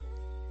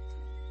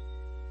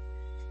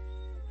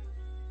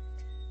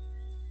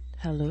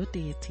Hello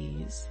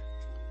deities,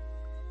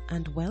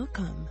 and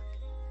welcome.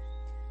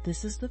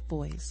 This is the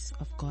voice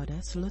of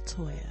Goddess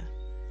Latoya,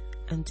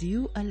 and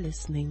you are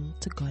listening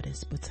to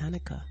Goddess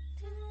Botanica,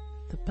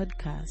 the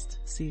podcast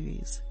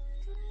series.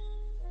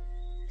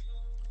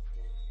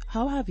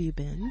 How have you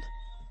been?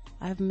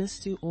 I've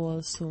missed you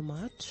all so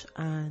much,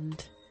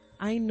 and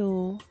I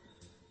know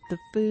the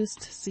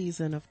first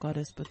season of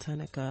Goddess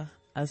Botanica,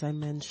 as I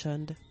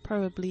mentioned,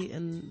 probably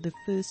in the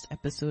first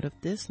episode of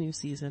this new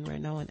season, right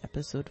now on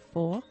episode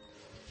 4.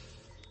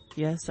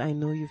 Yes, I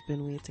know you've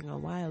been waiting a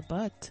while,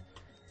 but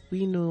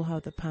we know how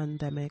the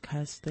pandemic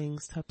has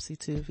things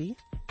topsy-turvy.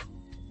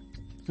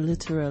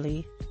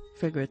 Literally,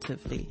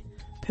 figuratively,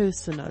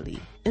 personally,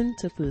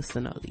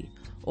 interpersonally,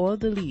 all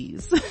the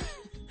lees.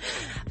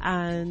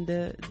 And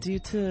due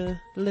to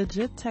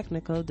legit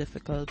technical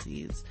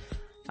difficulties,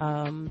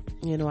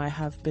 I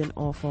have been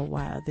off for a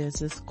while. There's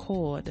this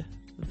cord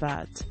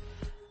that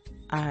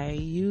I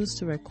use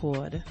to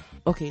record.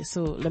 Okay,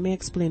 so let me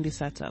explain the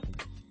setup.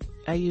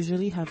 I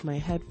usually have my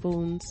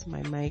headphones,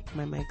 my mic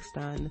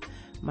stand,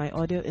 my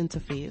audio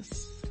interface,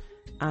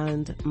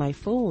 and my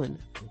phone.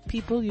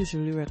 People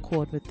usually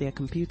record with their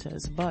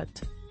computers,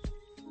 but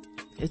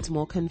it's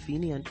more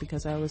convenient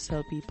because I always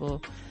tell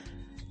people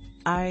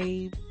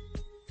I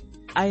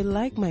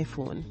like my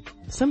phone.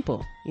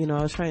 Simple. I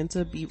was trying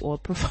to be all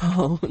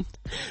profound,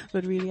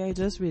 but really I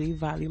just really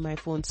value my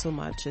phone so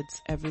much.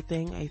 It's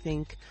everything. I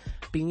think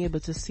being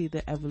able to see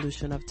the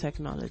evolution of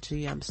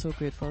technology, I'm so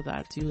grateful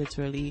that you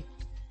literally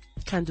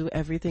can do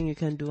everything you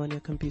can do on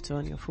your computer,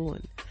 on your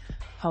phone.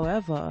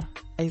 However,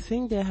 I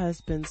think there has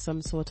been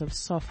some sort of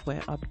software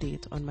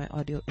update on my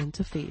audio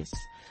interface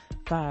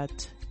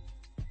that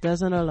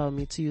doesn't allow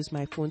me to use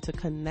my phone to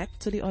connect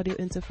to the audio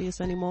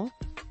interface anymore.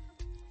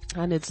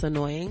 And it's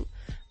annoying,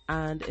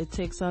 and it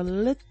takes a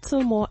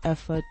little more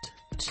effort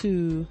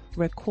to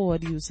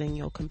record using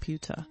your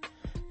computer.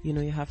 You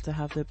have to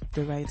have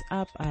the right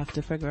app. I have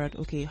to figure out,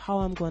 okay, how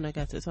I'm going to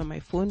get it on my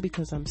phone,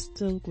 because I'm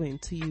still going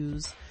to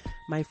use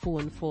my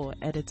phone for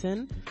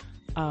editing.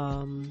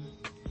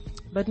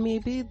 But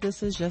maybe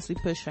this is just the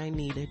push I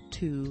needed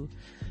to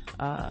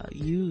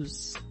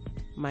use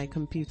my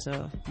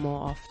computer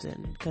more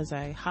often, because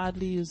I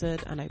hardly use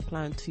it and I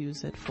plan to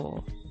use it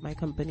for my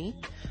company.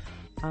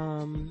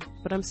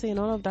 But I'm saying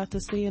all of that to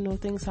say,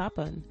 things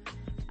happen,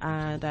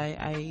 and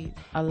I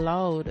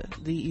allowed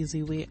the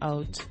easy way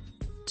out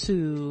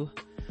to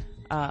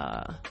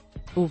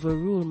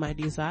overrule my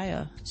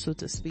desire, so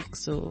to speak.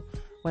 So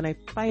when I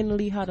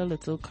finally had a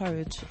little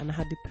courage and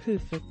had the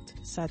perfect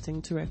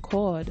setting to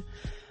record,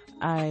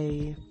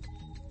 I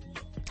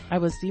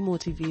was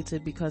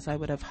demotivated because I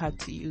would have had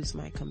to use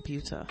my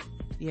computer.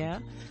 Yeah.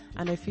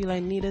 And I feel I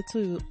needed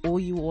to owe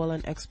you all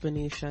an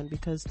explanation,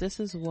 because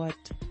this is what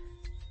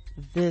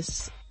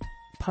this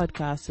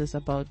podcast is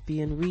about: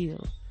 being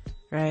real,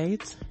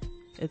 right?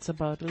 It's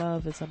about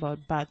love, it's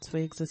about bat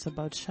twigs, it's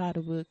about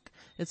shadow work,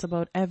 it's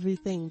about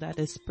everything that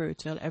is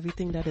spiritual,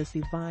 everything that is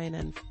divine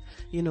and,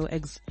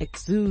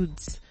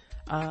 exudes,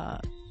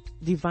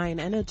 divine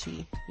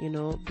energy,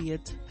 be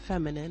it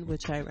feminine,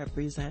 which I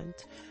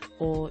represent,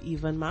 or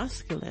even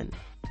masculine.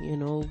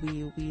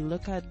 We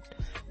look at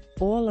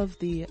all of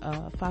the,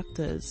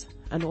 factors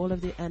and all of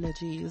the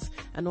energies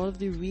and all of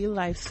the real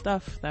life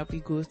stuff that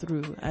we go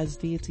through as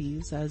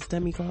deities, as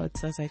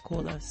demigods, as I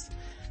call us.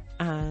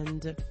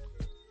 And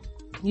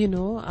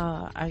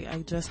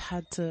I just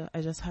had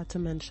to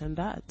mention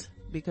that,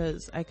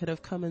 because I could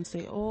have come and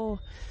say, oh,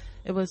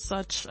 it was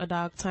such a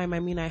dark time. I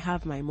mean, I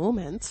have my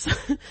moments,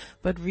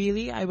 but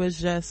really I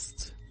was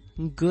just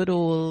good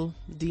old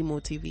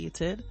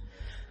demotivated.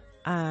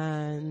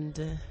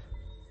 And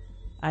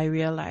I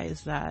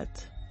realized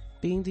that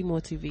being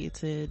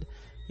demotivated,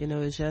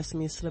 is just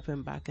me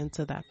slipping back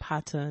into that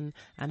pattern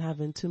and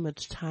having too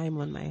much time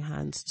on my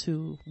hands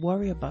to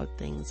worry about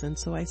things. And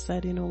so I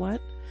said, you know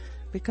what?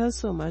 Because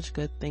so much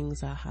good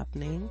things are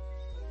happening,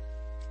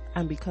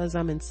 and because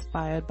I'm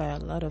inspired by a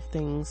lot of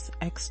things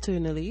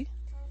externally,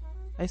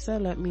 I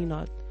said, let me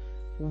not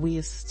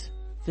waste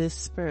this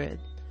spirit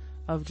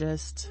of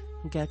just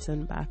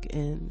getting back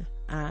in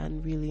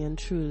and really and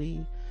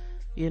truly,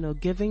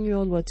 giving you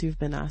all what you've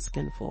been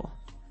asking for.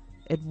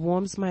 It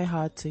warms my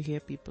heart to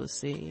hear people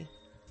say,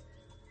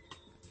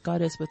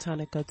 Goddess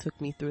Botanica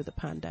took me through the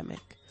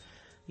pandemic,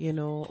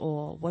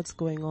 or what's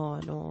going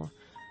on, or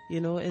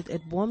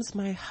it warms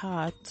my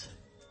heart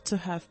to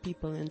have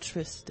people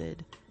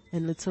interested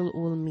in little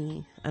old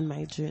me and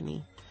my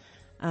journey.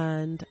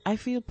 And I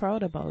feel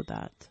proud about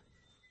that.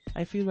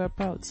 I feel very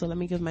proud. So let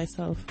me give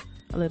myself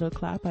a little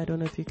clap. I don't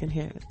know if you can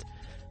hear it.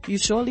 You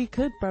surely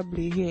could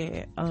probably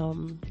hear,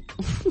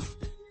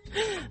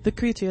 the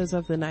creatures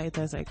of the night,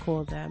 as I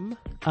call them.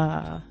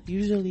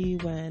 Usually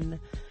when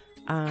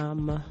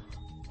I'm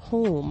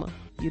home,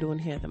 you don't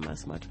hear them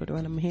as much, but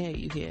when I'm here,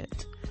 you hear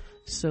it.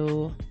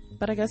 So,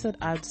 but I guess it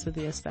adds to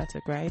the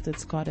aesthetic, right?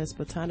 It's Goddess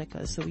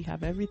Botanica. So we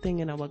have everything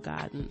in our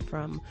garden,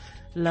 from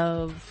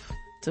love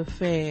to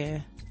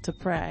fear to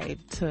pride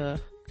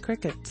to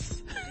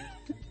crickets.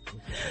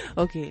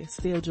 Okay,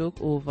 stale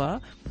joke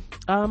over.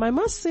 I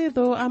must say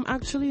though, I'm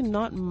actually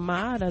not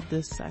mad at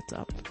this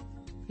setup.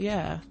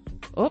 Yeah.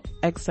 Oh,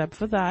 except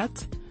for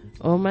that.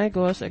 Oh my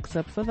gosh,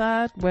 except for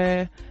that,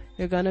 where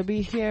you're gonna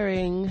be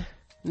hearing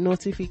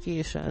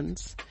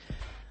notifications.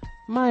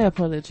 My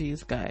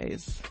apologies,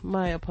 guys.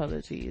 My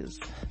apologies.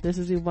 This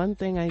is the one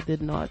thing I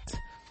did not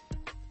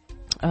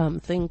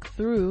think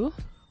through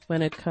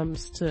when it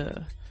comes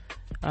to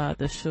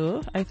the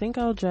show. I think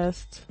I'll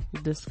just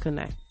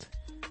disconnect.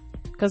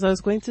 Because I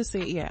was going to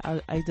say,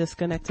 I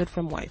disconnected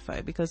from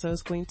Wi-Fi because I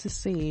was going to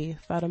say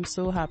that I'm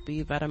so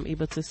happy that I'm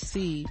able to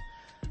see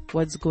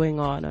what's going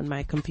on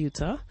my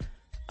computer.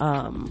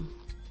 But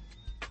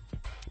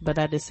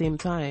at the same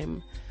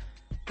time,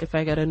 if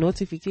I get a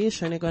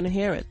notification, you're going to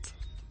hear it.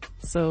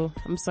 So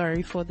I'm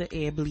sorry for the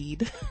air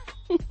bleed.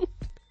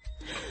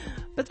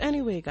 But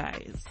anyway,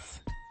 guys,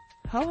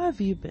 how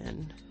have you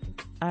been?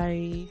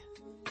 I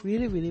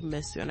really, really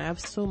miss you and I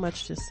have so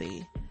much to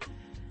say.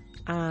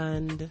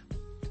 And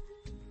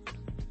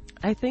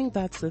I think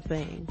that's the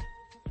thing.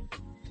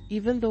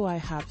 Even though I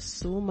have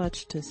so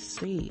much to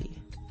say,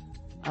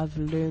 I've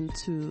learned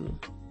to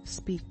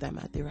speak them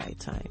at the right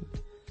time.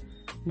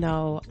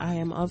 Now, I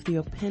am of the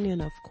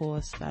opinion, of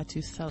course, that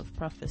you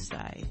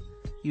self-prophesy.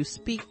 You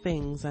speak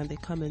things and they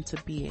come into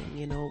being.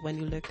 You know, when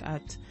you look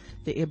at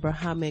the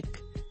Abrahamic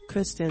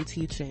Christian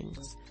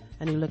teachings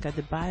and you look at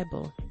the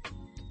Bible,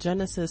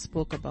 Genesis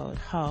spoke about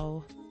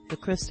how the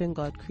Christian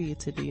God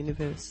created the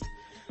universe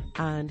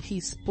and he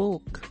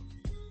spoke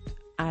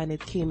and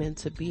it came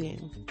into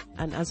being.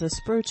 And as a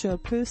spiritual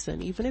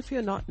person, even if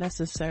you're not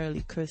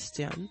necessarily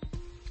Christian,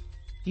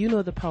 you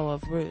know the power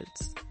of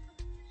words.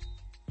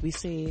 We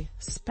say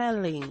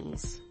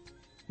spellings.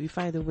 We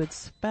find the word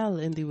spell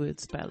in the word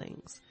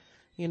spellings.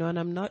 You know, and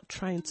I'm not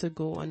trying to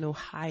go on no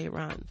high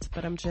rant,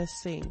 but I'm just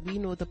saying we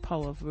know the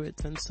power of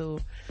words. And so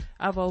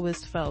I've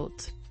always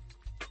felt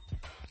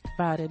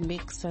that it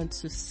makes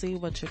sense to say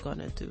what you're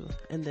gonna do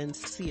and then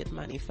see it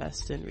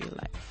manifest in real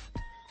life.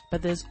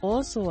 But there's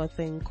also a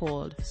thing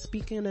called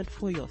speaking it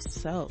for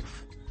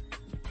yourself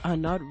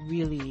and not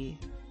really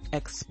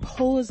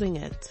exposing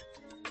it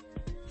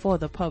for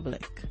the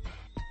public.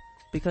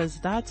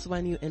 Because that's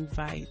when you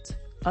invite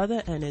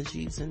other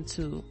energies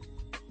into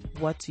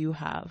what you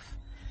have.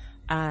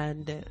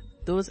 And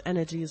those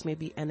energies may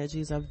be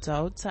energies of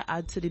doubt to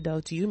add to the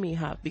doubt you may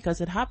have, because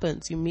it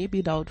happens. You may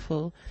be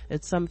doubtful.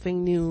 It's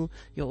something new.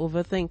 You're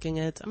overthinking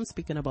it. I'm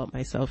speaking about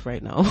myself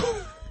right now.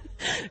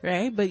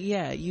 Right? But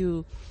yeah,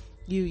 you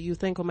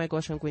think, oh my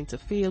gosh, I'm going to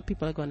fail.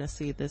 People are going to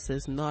say this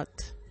is not,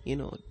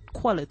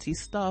 quality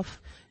stuff.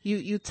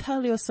 You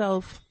tell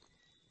yourself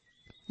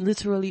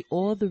literally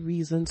all the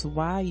reasons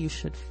why you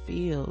should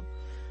fail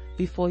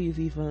before you've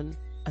even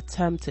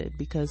attempted,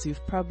 because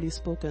you've probably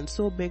spoken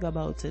so big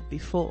about it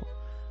before,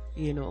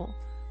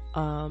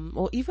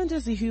 or even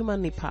just the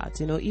humanly part,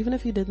 even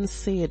if you didn't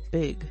say it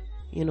big,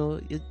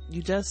 you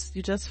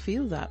just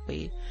feel that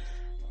way.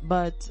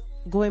 But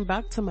going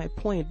back to my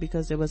point,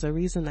 because there was a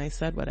reason I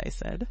said what I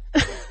said,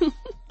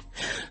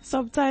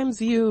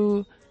 sometimes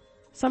you,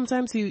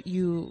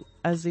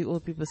 as the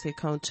old people say,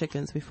 count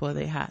chickens before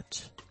they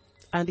hatch.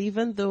 And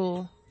even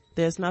though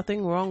there's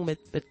nothing wrong with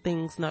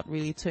things not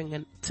really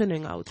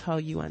turning out how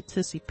you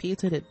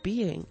anticipated it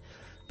being,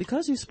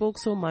 because you spoke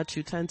so much,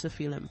 you tend to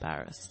feel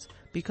embarrassed.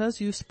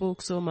 Because you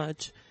spoke so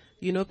much,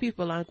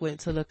 people aren't going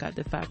to look at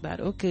the fact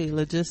that, okay,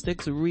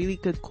 logistics really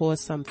could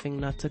cause something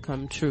not to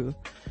come true.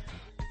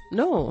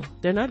 No,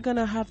 they're not going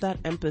to have that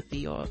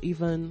empathy or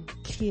even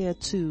care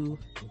to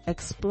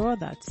explore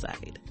that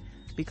side,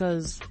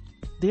 because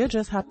they're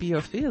just happy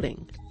you're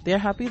failing. They're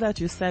happy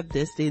that you said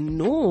this. They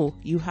know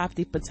you have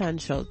the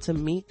potential to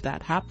make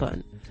that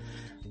happen.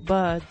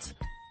 But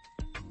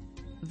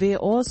they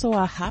also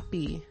are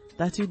happy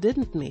that you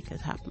didn't make it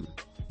happen.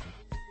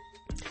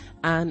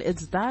 And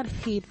it's that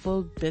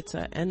hateful,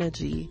 bitter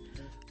energy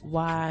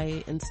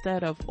why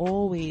instead of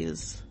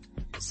always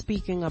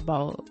speaking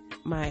about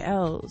my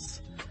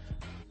L's,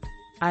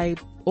 I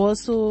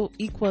also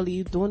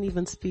equally don't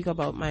even speak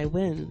about my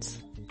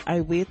wins.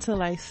 I wait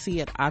till I see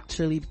it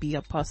actually be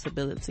a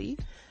possibility,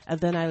 and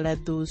then I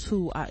let those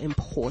who are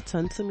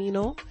important to me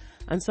know.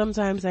 And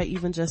sometimes I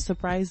even just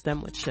surprise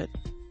them with shit,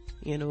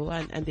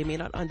 and they may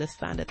not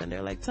understand it, and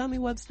they're like, tell me,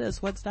 what's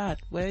this, what's that,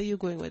 where are you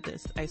going with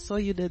this, I saw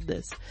you did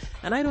this.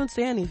 And I don't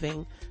say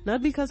anything,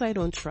 not because I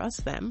don't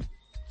trust them,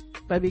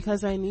 but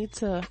because I need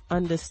to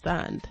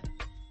understand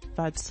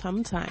that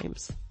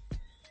sometimes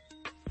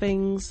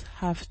things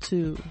have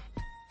to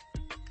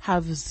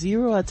have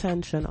zero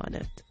attention on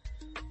it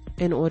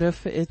in order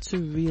for it to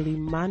really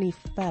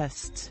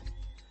manifest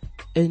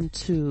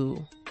into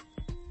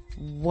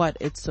what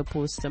it's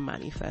supposed to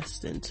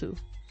manifest into.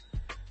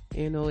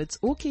 It's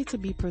okay to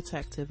be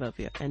protective of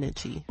your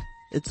energy.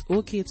 It's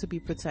okay to be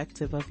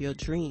protective of your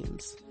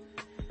dreams.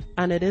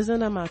 And it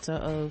isn't a matter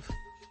of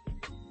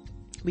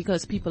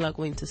because people are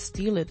going to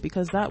steal it,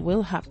 because that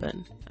will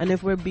happen. And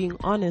if we're being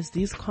honest,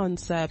 these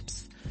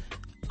concepts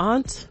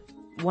aren't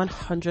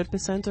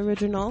 100%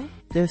 original.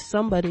 There's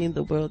somebody in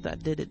the world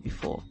that did it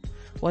before.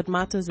 What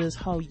matters is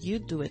how you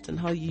do it and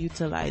how you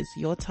utilize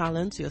your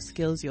talents, your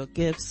skills, your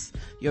gifts,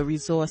 your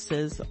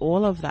resources,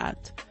 all of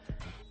that,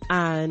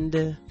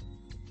 and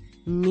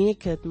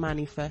make it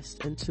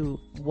manifest into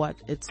what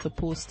it's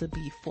supposed to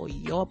be for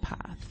your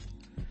path.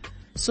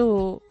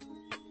 So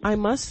I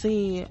must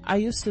say, I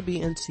used to be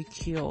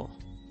insecure,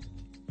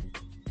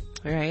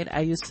 right?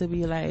 I used to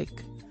be like,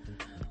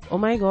 oh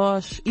my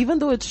gosh, even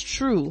though it is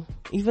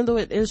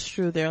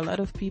true, there are a lot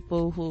of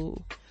people who,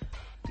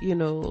 you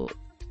know,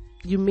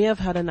 you may have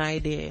had an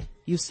idea,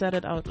 you said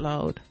it out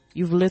loud,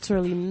 you've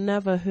literally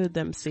never heard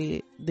them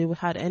say they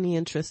had any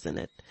interest in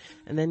it,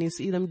 and then you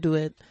see them do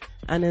it,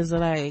 and it's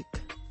like,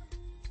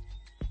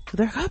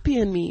 they're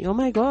copying me. Oh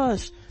my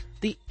gosh.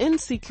 The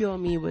insecure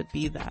me would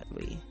be that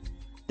way.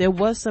 There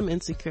was some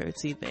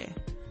insecurity there.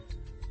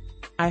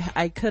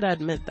 I could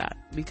admit that,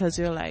 because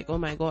you're like, oh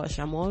my gosh,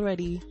 I'm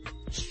already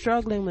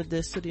struggling with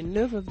this, to the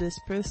nerve of this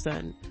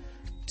person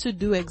to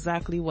do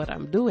exactly what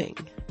I'm doing,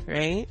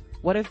 right?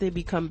 What if they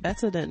become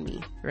better than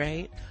me,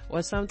 right?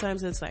 Or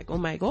sometimes it's like, oh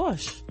my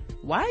gosh,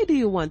 why do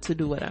you want to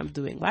do what I'm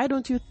doing? Why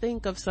don't you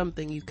think of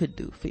something you could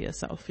do for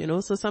yourself, you know?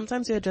 So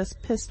sometimes you're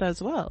just pissed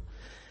as well.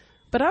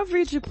 But I've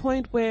reached a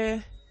point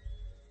where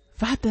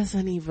that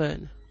doesn't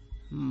even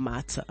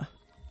matter.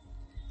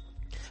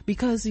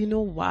 Because you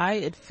know why?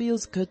 It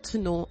feels good to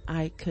know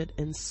I could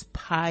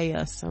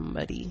inspire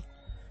somebody.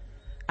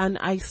 And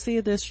I say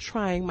this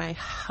trying my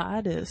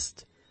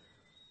hardest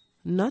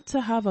not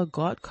to have a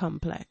God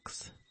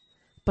complex,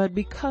 but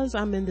because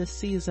I'm in the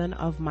season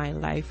of my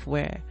life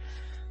where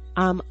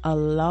I'm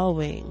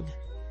allowing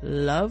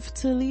love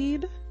to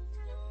lead,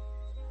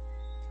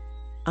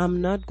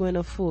 I'm not going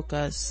to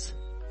focus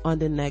on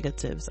the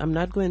negatives. I'm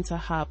not going to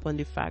harp on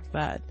the fact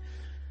that,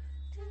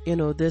 you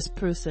know, this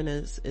person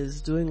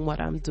is doing what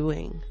I'm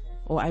doing,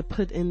 or I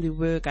put in the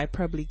work. I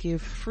probably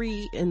give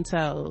free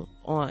intel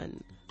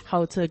on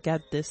how to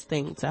get this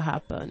thing to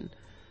happen,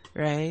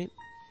 right?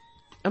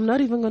 I'm not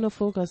even going to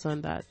focus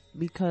on that,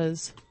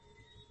 because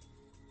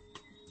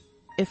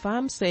if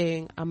I'm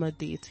saying I'm a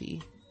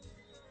deity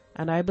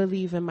and I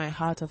believe in my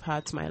heart of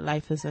hearts my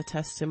life is a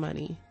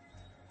testimony,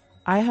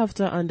 I have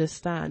to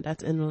understand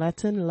that in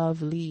letting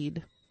love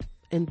lead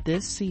in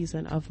this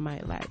season of my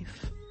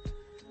life,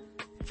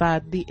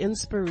 that the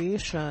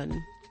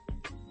inspiration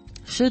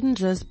shouldn't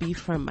just be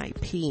from my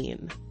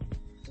pain,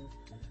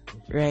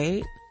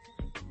 right?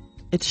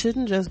 It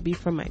shouldn't just be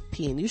from my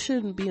pain. You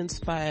shouldn't be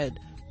inspired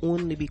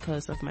only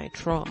because of my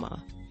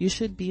trauma. You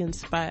should be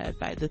inspired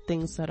by the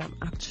things that I'm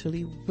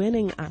actually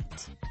winning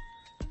at.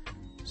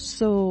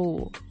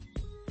 So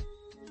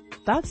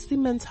that's the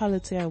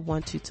mentality I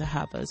want you to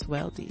have as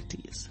well,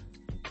 deities.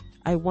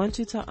 I want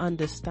you to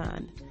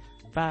understand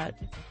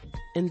that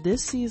in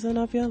this season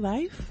of your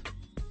life,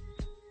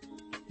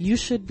 you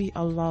should be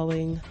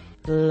allowing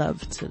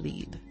love to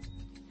lead.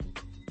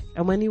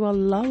 And when you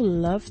allow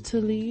love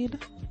to lead,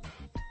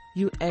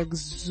 you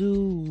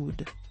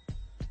exude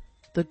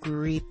the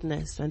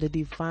greatness and the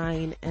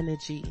divine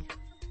energy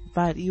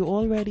that you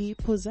already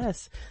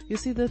possess. You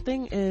see, the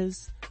thing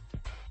is,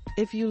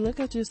 if you look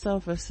at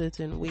yourself a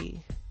certain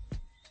way,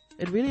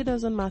 it really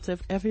doesn't matter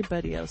if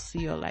everybody else see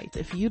your light.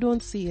 If you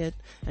don't see it,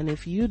 and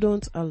if you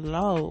don't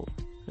allow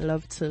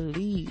love to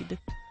lead,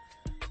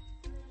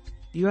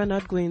 you are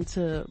not going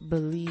to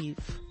believe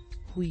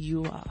who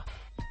you are.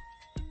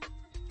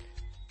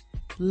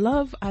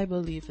 Love, I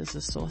believe, is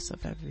the source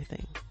of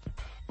everything.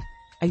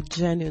 I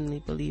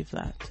genuinely believe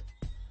that.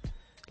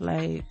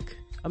 Like,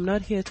 I'm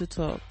not here to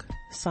talk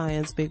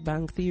science, Big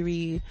Bang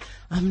Theory.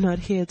 I'm not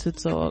here to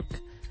talk,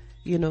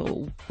 you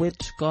know,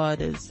 which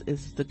God is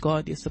the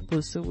God you're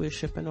supposed to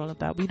worship and all of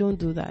that. We don't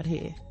do that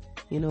here,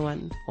 you know,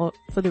 and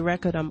for the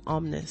record, I'm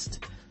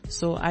omnist.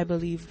 So I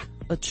believe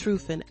a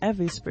truth in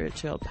every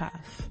spiritual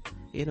path.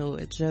 You know,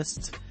 it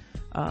just,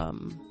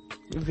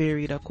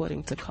 varied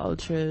according to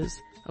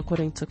cultures,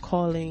 according to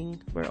calling.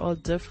 We're all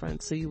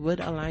different. So you would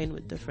align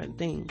with different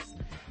things,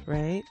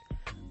 right?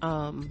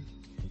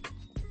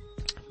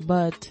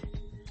 But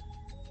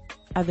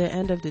at the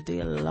end of the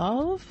day,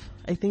 love,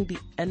 I think the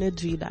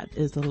energy that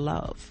is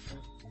love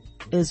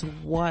is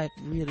what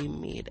really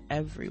made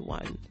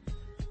everyone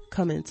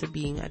come into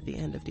being at the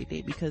end of the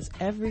day, because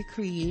every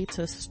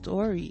creator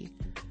story,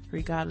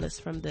 regardless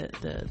from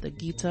the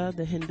Gita,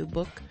 the Hindu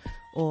book,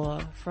 or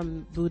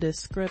from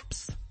Buddhist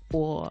scripts,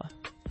 or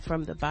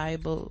from the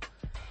Bible,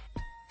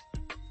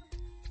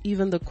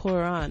 even the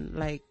Quran,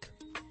 like,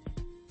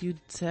 you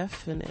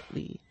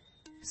definitely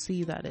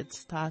see that it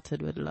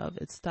started with love.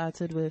 It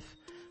started with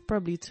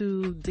probably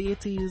two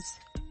deities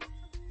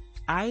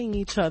eyeing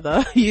each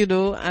other, you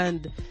know,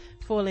 and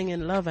falling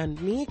in love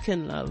and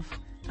making love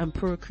and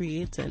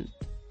procreating.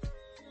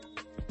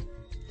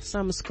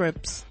 Some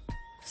scripts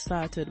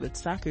started with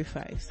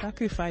sacrifice.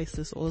 Sacrifice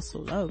is also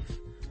love.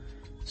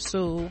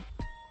 So,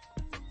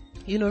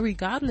 you know,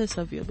 regardless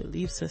of your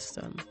belief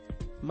system,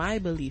 my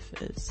belief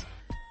is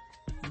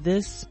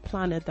this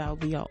planet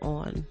that we are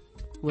on,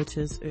 which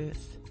is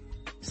Earth,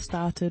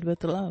 started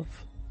with love.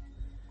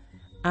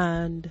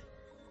 And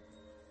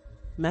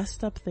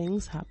messed up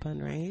things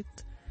happen, right?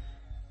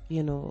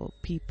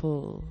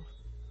 people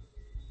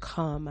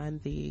come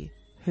and they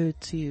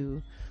hurt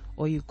you,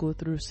 or you go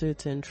through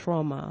certain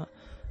trauma,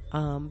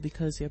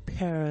 because your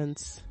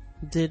parents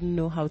didn't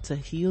know how to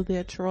heal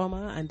their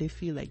trauma, and they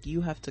feel like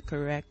you have to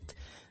correct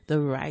the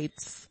wrong,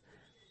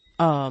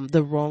 of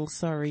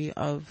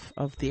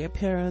their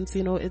parents.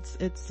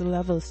 It's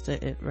levels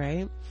to it,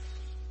 right?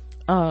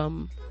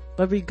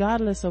 But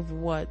regardless of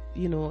what,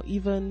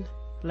 even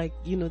like,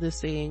 the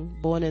saying,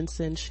 born in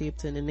sin,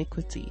 shaped in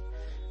iniquity.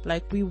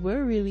 Like, we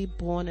were really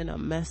born in a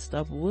messed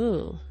up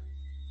world,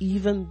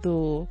 even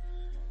though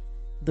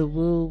the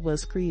world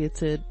was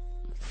created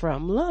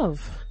from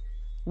love,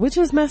 which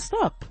is messed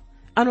up.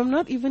 And I'm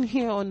not even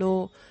here on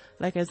no,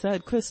 like I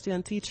said,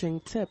 Christian teaching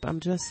tip. I'm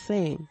just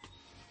saying,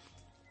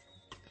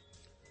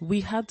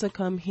 we had to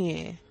come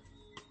here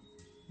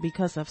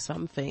because of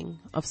something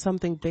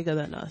bigger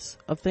than us,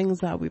 of things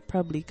that we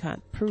probably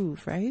can't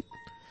prove, right?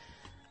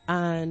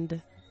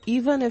 And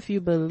even if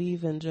you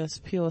believe in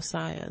just pure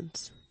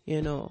science,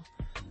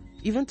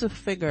 even to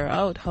figure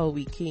out how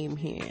we came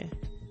here,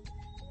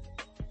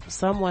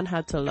 someone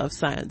had to love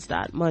science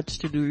that much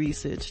to do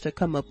research to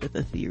come up with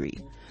a theory.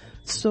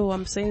 So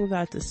I'm saying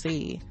that to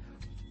say,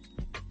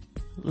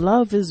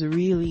 love is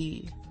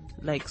really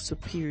like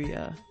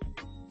superior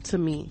to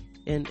me.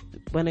 And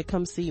when it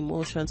comes to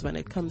emotions, when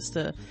it comes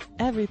to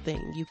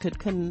everything, you could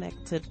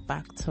connect it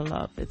back to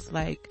love. It's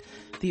like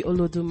the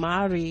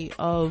Olodumare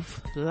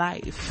of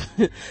life.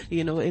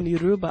 In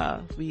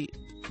Yoruba,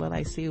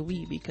 I say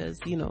we because,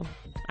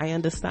 I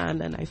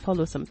understand and I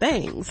follow some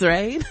things,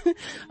 right?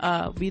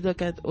 We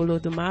look at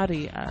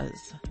Olodumare as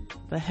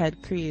the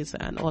head creator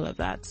and all of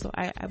that. So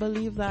I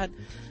believe that,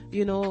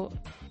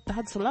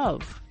 that's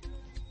love,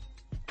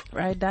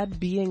 right? That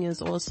being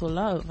is also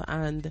love.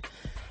 And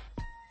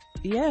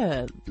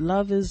yeah,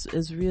 love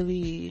is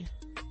really,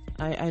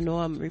 I know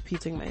I'm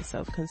repeating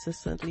myself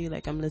consistently,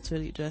 like I'm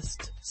literally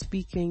just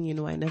speaking,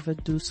 I never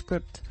do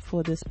script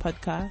for this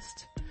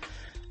podcast.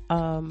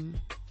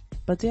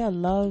 But yeah,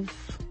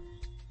 love.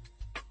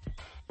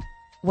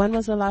 When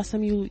was the last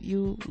time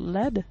you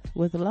led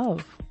with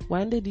love?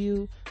 When did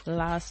you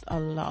last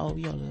allow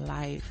your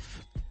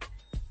life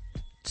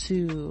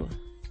to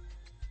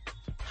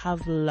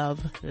have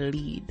love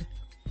lead?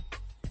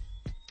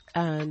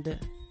 And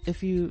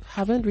if you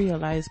haven't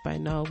realized by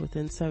now,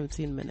 within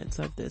 17 minutes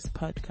of this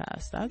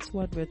podcast, that's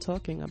what we're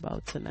talking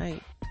about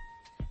tonight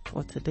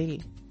or today.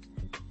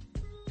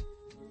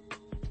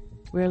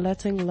 We're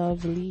letting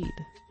love lead.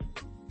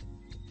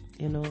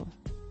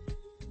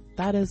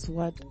 That is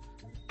what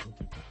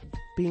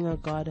being a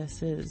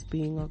goddess is,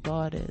 being a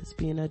god is,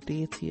 being a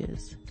deity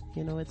is.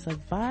 It's a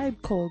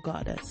vibe called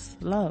goddess,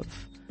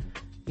 love.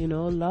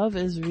 Love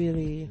is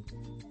really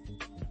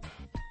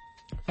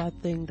that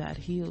thing that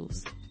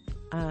heals.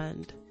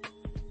 And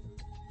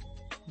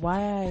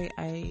why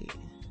I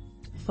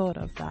thought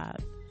of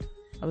that,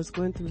 I was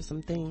going through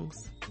some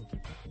things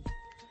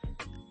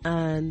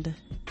and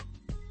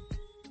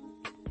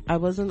I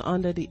wasn't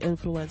under the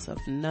influence of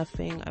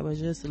nothing. I was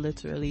just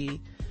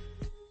literally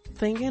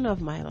thinking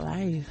of my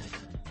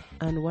life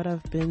and what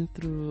I've been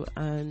through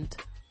and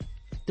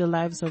the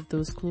lives of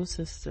those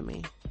closest to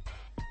me.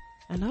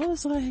 And I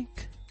was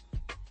like,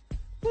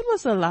 when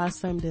was the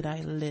last time did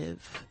I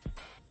live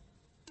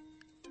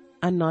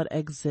and not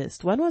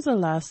exist? When was the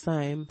last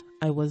time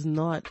I was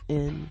not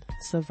in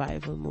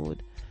survival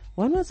mode?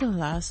 When was the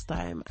last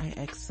time I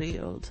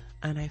exhaled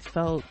and I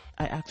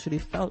actually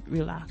felt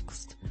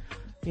relaxed?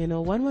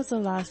 When was the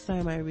last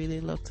time I really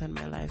looked at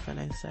my life and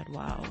I said,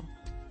 wow,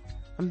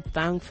 I'm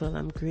thankful,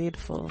 I'm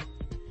grateful.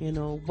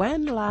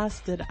 When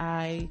last did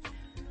I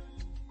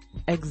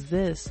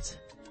exist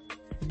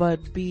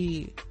but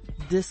be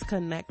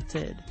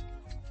disconnected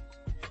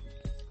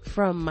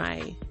from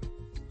my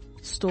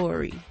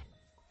story?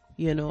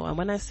 And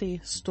when I say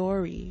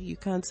story, you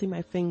can't see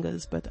my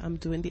fingers, but I'm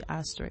doing the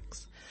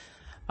asterisks.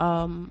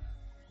 I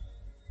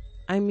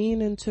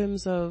mean in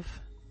terms of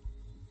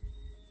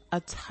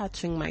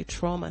attaching my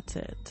trauma to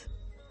it,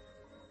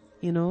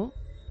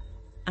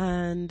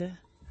 and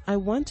I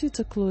want you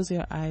to close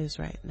your eyes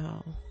right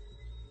now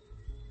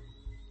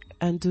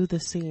and do the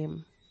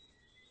same.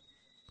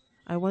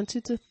 I want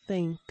you to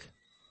think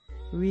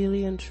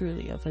really and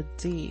truly of a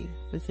day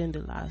within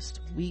the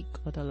last week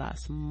or the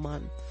last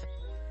month.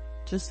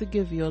 Just to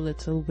give you a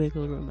little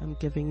wiggle room, I'm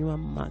giving you a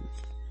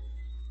month.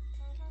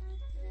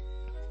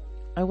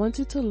 I want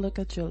you to look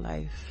at your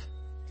life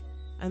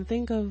and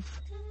think of,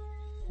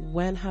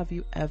 when have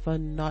you ever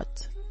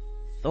not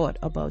thought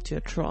about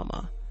your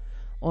trauma,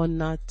 or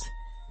not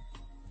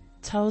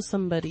tell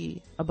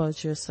somebody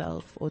about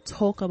yourself or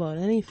talk about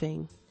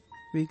anything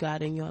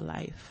regarding your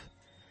life,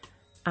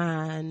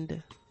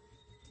 and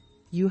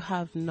you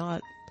have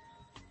not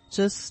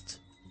just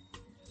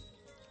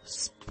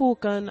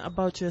spoken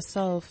about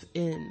yourself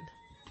in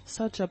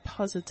such a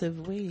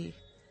positive way,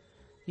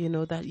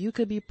 that you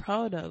could be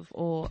proud of?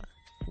 Or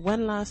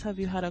when last have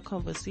you had a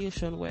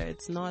conversation where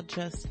it's not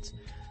just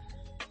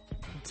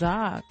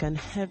dark and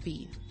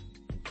heavy?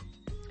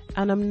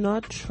 And I'm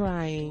not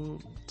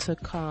trying to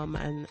come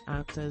and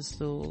act as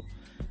though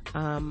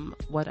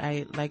what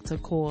I like to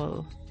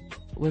call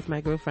with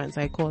my girlfriends,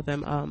 I call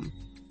them,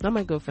 not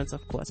my girlfriends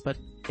of course, but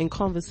in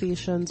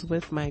conversations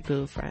with my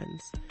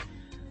girlfriends,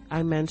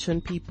 I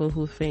mention people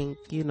who think,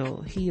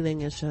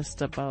 healing is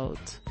just about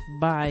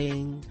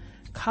buying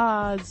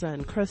cards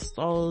and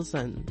crystals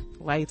and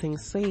lighting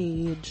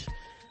sage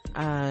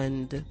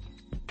and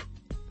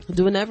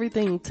doing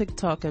everything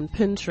TikTok and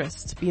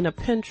Pinterest. Being a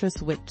Pinterest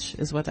witch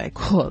is what I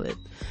call it.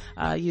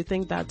 You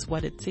think that's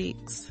what it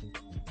takes.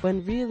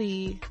 When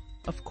really,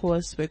 of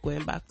course, we're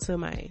going back to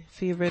my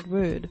favorite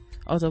word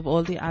out of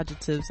all the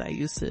adjectives I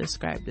used to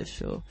describe this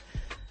show.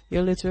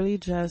 You're literally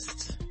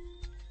just,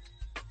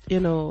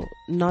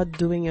 not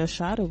doing your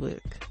shadow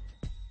work.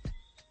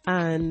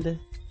 And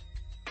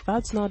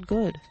that's not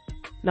good.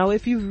 Now,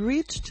 if you've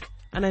reached,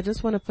 and I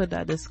just want to put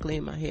that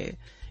disclaimer here,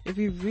 if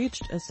you've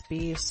reached a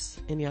space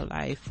in your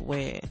life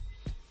where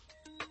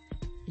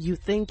you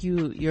think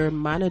you're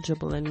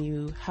manageable and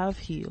you have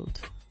healed,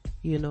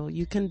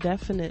 you can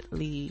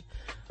definitely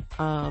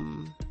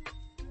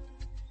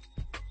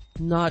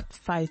not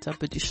fight up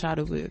with your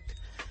shadow work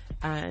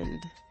and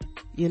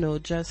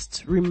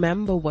just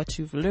remember what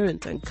you've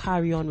learned and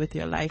carry on with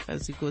your life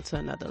as you go to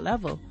another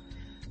level.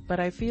 But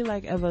I feel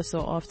like ever so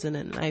often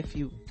in life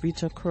you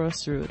reach a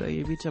crossroad or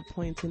you reach a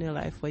point in your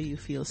life where you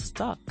feel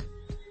stuck,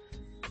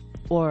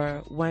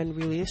 or when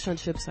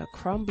relationships are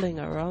crumbling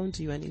around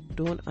you and you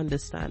don't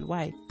understand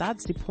why.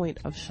 That's the point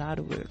of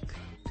shadow work.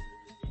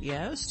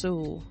 Yeah,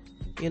 so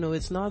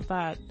it's not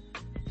that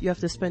you have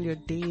to spend your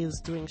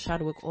days doing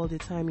shadow work all the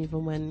time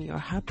even when you're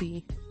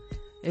happy.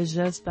 It's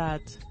just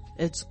that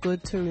it's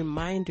good to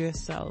remind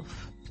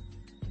yourself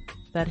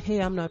that, hey,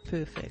 I'm not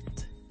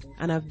perfect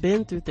and I've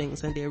been through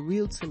things and they're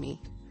real to me.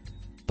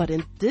 But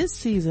in this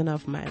season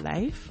of my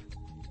life,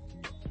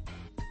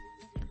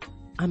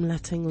 I'm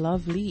letting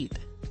love lead.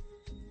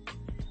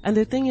 And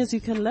the thing is,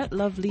 you can let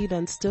love lead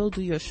and still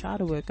do your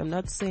shadow work. I'm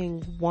not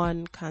saying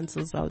one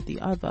cancels out the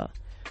other.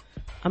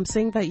 I'm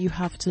saying that you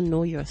have to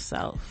know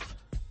yourself.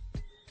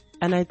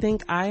 And I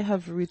think I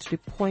have reached a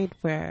point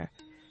where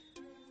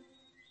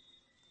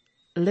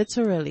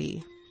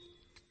literally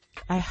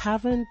I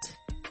haven't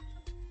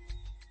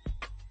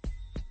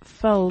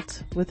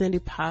felt within the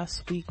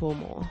past week or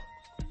more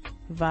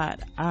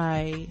that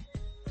I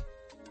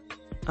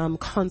am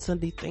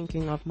constantly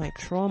thinking of my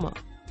trauma,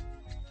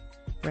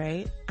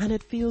 right? And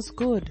it feels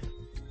good.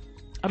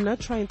 I'm not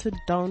trying to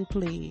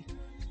downplay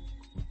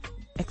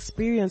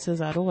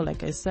experiences at all.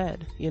 Like I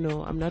said,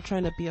 I'm not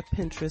trying to be a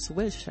Pinterest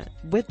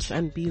witch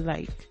and be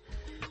like,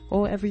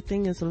 oh,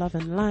 everything is love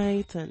and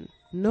light, and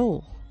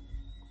no.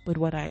 But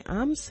what I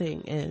am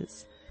saying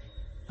is,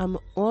 I'm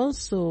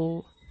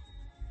also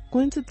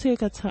going to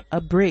take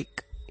a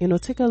break,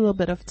 take a little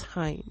bit of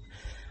time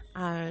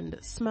and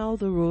smell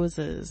the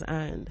roses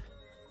and,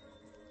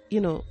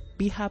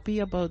 be happy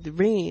about the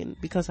rain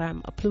because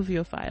I'm a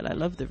pluviophile. I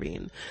love the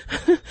rain.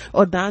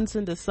 Or dance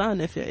in the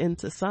sun if you're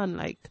into sun.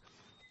 Like,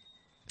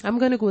 I'm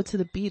going to go to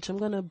the beach. I'm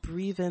going to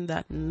breathe in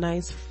that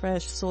nice,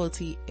 fresh,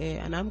 salty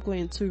air, and I'm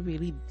going to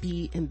really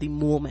be in the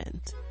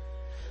moment.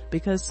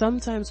 Because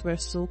sometimes we're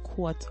so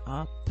caught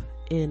up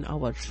in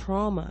our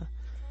trauma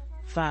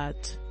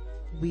that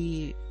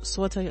we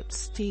sort of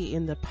stay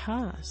in the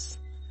past.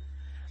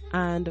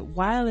 And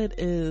while it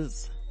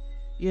is,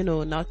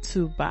 not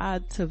too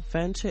bad to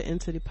venture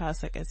into the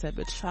past, like I said,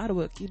 with shadow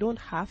work, you don't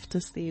have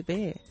to stay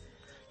there.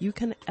 You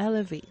can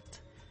elevate.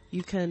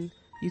 You can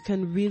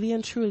really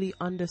and truly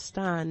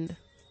understand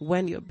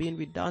when you're being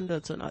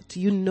redundant or not.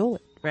 You know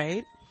it,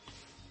 right?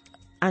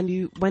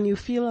 And when you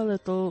feel a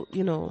little,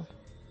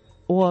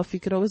 or if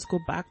you could always go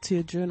back to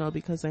your journal,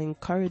 because I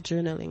encourage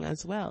journaling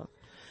as well.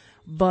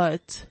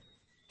 But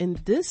in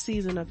this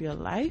season of your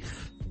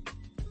life,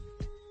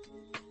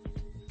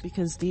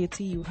 because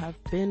deity, you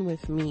have been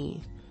with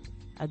me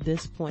at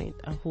this point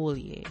a whole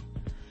year,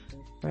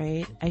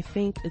 right? I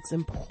think it's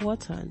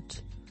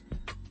important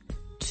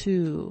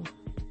to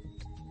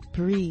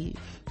breathe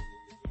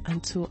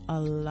and to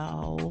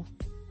allow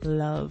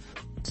love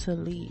to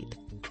lead.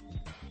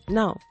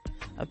 Now,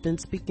 I've been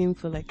speaking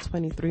for like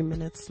 23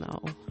 minutes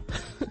now.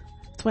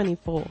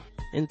 24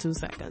 in 2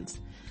 seconds.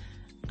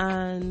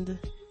 And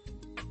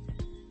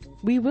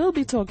we will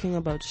be talking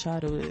about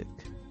shadow work,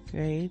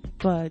 right?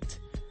 But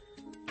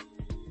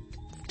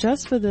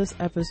just for this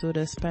episode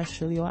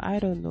especially, or I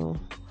don't know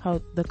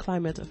how the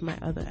climate of my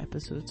other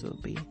episodes will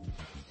be.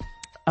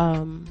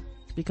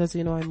 Because,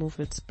 I move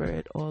with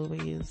spirit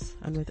always,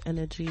 and with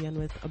energy, and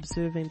with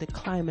observing the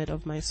climate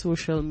of my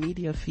social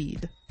media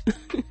feed.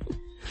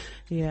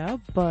 Yeah,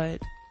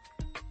 but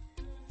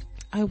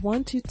I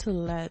want you to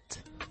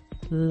let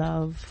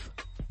love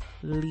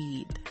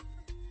lead.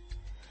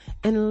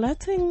 In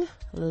letting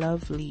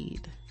love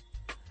lead,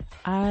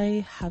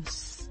 I have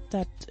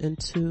stepped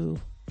into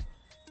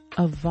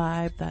a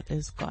vibe that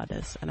is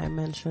goddess, and I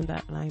mentioned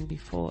that line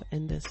before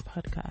in this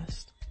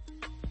podcast.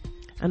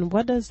 And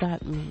what does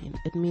that mean?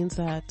 It means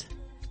that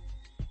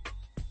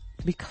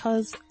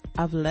because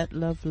I've let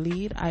love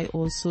lead, I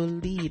also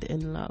lead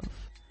in love.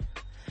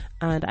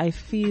 And I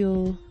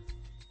feel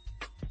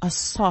a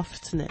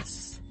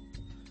softness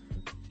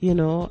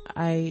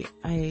I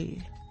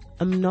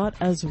am not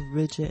as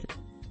rigid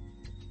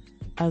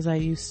as I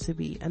used to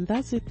be. And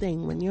that's the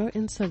thing, when you're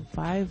in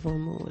survival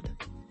mode,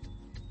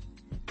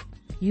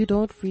 you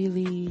don't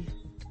really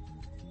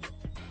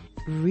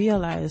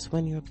realize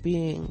when you're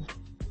being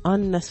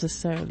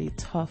unnecessarily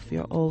tough.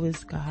 You're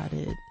always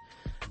guarded.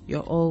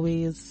 You're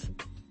always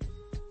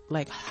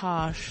like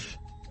harsh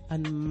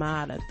and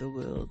mad at the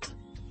world.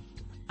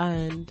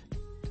 And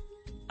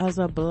as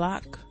a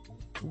black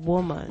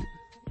woman,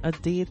 a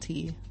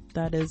deity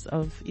that is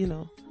of,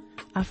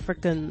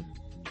 African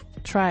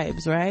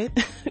tribes, right?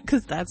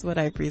 Because that's what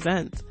I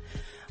present.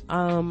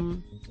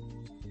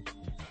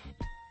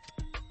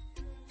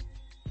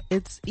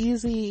 It's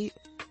easy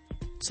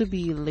to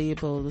be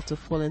labeled, to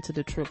fall into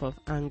the trope of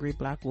angry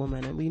black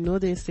woman. And we know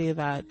they say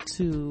that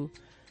to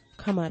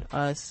come at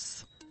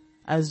us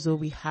as though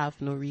we have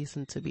no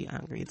reason to be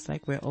angry. It's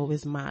like we're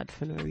always mad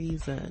for no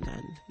reason.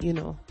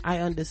 And, I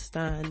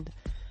understand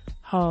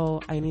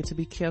how I need to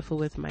be careful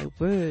with my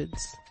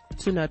words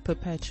to not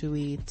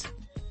perpetuate,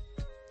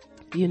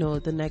 the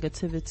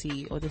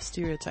negativity or the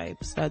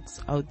stereotypes that's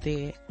out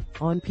there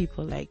on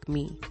people like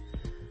me.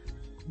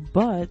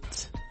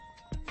 But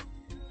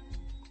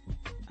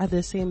at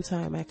the same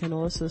time, I can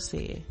also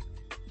say,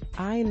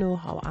 I know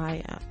how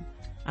I am,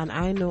 and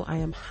I know I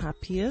am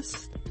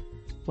happiest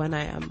when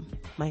I am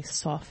my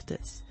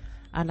softest.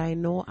 And I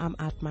know I'm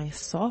at my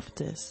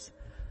softest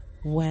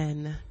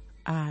when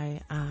I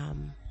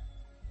am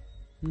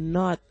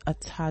not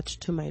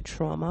attached to my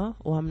trauma,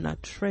 or I'm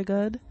not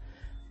triggered.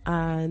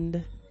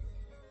 And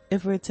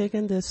if we're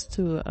taking this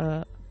to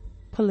a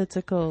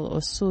political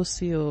or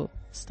socio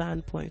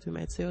standpoint, we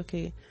might say,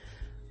 okay,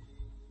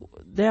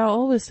 there are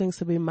always things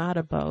to be mad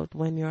about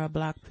when you're a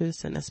black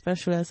person,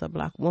 especially as a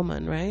black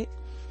woman, right?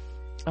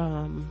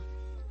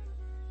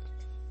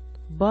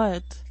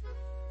 But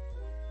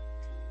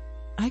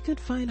I could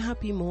find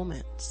happy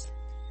moments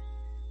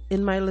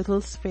in my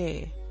little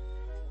sphere.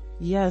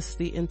 Yes,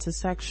 the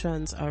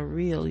intersections are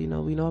real. We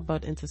know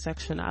about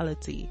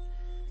intersectionality,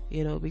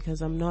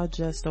 because I'm not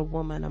just a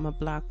woman, I'm a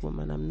black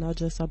woman. I'm not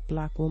just a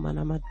black woman,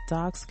 I'm a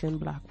dark-skinned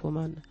black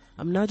woman.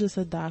 I'm not just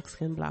a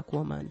dark-skinned black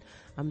woman.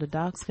 I'm the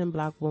dark-skinned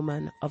black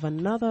woman of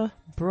another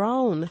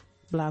brown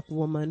black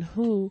woman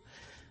who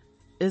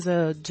is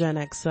a Gen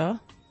Xer,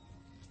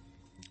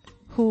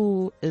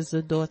 who is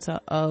the daughter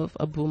of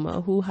a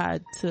boomer who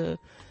had to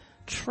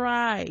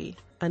try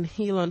and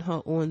heal on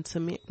her own to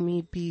make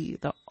me be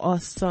the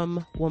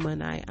awesome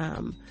woman I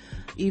am.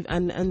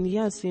 And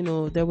yes,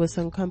 there were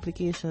some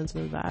complications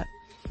with that,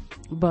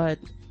 but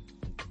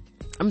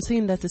I'm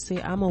saying that to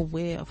say I'm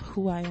aware of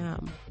who I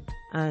am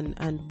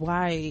and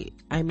why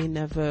I may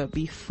never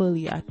be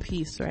fully at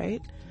peace,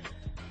 right?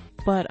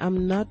 But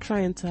I'm not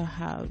trying to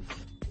have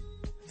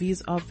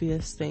these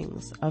obvious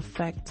things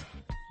affect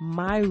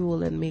my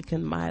role in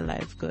making my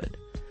life good.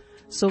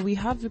 So we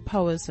have the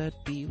powers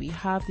that be, we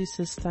have the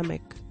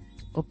systemic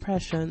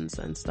oppressions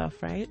and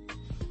stuff, right?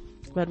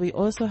 But we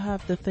also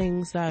have the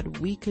things that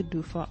we could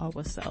do for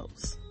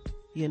ourselves.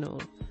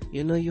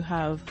 You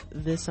have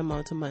this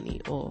amount of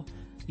money, or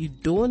you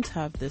don't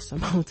have this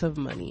amount of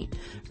money,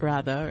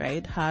 rather,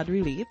 right? Hard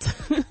relate.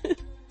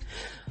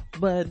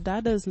 But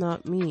that does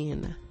not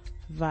mean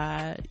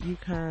that you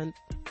can't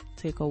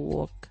take a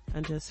walk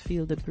and just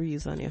feel the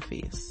breeze on your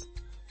face.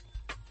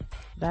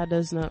 That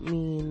does not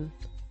mean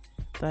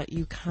that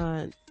you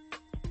can't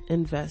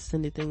invest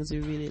in the things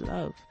you really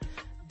love,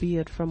 be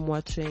it from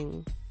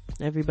watching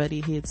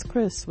Everybody Hates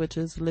Chris, which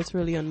is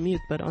literally on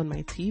mute but on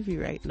my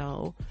TV right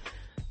now,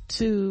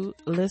 to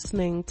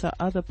listening to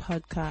other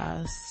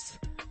podcasts.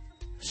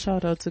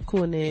 Shout out to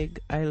Koenig.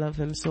 I love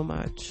him so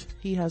much.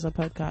 He has a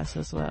podcast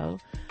as well.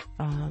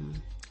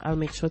 I'll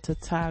make sure to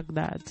tag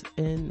that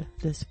in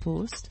this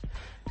post,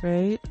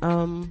 right?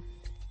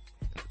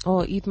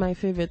 Or Eat My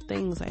Favorite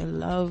Things. I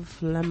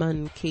love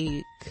lemon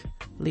cake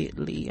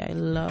lately. I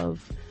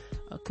love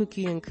a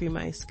cookie and cream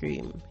ice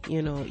cream.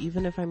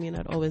 Even if I may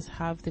not always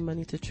have the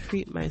money to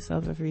treat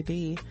myself every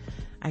day,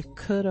 I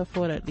could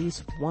afford at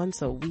least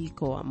once a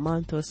week or a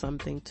month or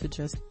something to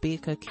just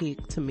bake a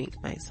cake to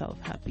make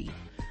myself happy.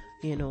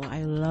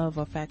 I love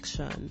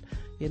affection.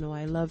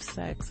 I love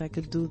sex. I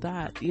could do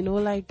that.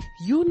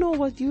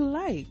 What you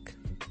like.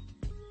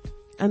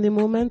 And the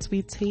moments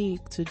we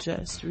take to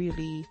just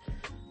really,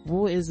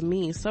 woe is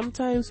me,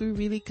 sometimes we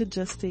really could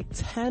just take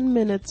 10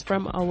 minutes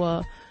from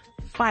our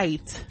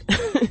fight,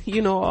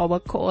 our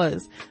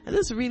cause, and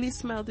just really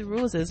smell the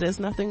roses. There's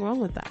nothing wrong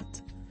with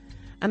that.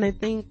 And I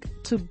think,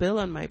 to build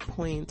on my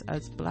point,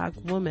 as black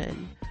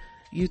women,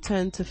 you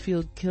tend to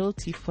feel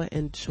guilty for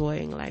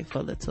enjoying life a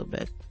little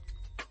bit.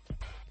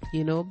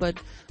 But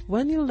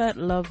when you let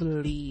love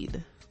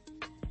lead,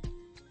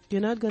 you're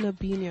not going to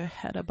be in your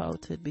head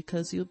about it,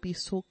 because you'll be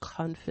so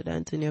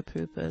confident in your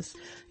purpose.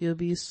 You'll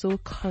be so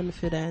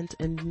confident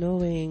in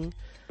knowing,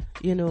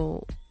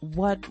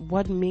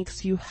 what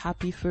makes you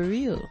happy for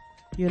real.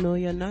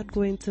 You're not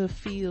going to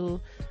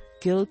feel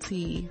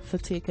guilty for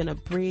taking a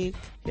break.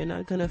 You're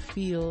not going to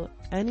feel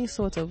any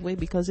sort of way,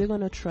 because you're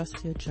going to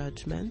trust your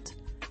judgment.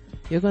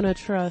 You're going to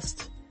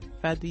trust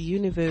that the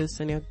universe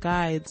and your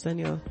guides and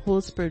your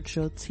whole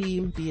spiritual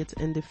team, be it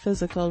in the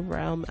physical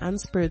realm and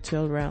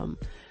spiritual realm,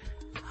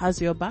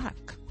 has your back,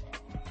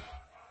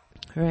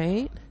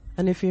 right?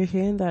 And if you're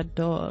hearing that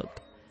dog,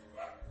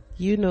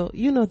 you know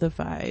the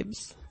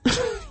vibes.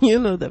 You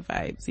know the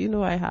vibes. You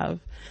know I have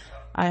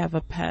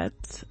a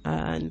pet,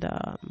 and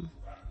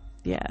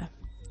yeah.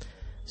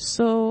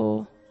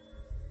 So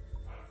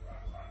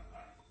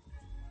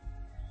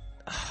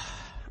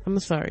I'm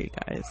sorry,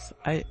 guys.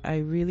 I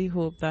really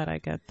hope that I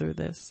get through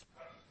this.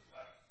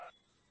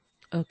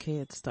 Okay,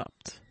 it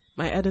stopped.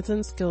 My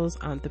editing skills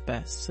aren't the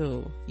best,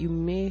 so you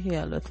may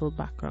hear a little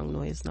background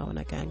noise now and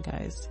again,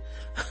 guys.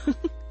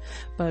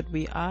 But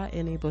we are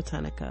in a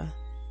botanica,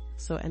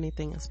 so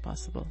anything is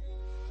possible.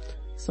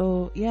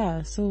 So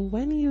yeah, so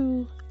when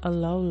you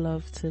allow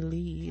love to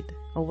lead,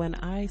 or when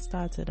I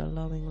started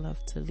allowing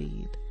love to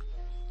lead,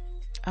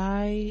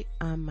 I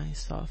am my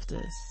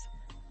softest,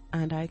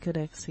 and I could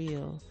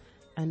exhale,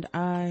 and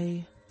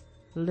I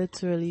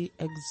literally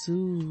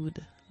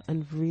exude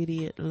and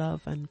radiate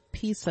love and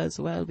peace as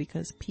well,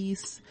 because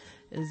peace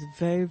is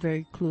very,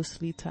 very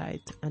closely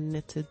tied and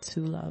knitted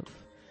to love.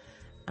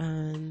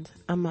 And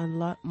I'm a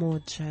lot more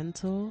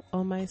gentle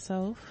on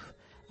myself.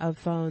 I've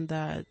found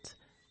that,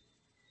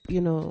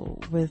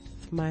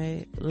 with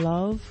my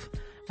love,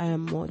 I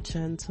am more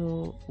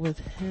gentle with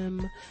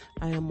him.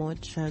 I am more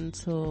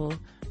gentle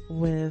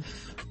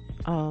with,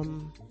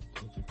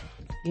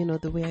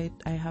 the way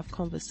I have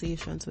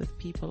conversations with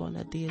people on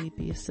a daily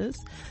basis.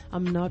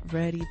 I'm not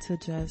ready to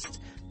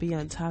just be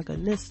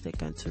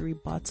antagonistic and to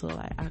rebuttal.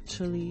 I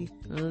actually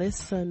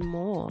listen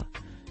more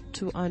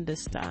to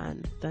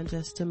understand than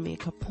just to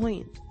make a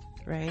point,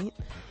 right?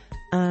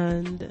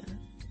 And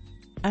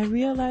I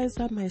realize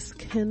that my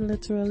skin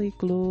literally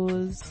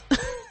glows,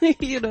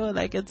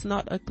 like it's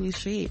not a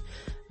cliche.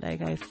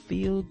 Like I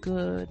feel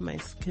good, my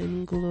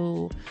skin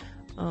glow,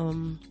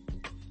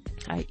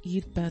 I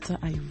eat better,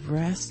 I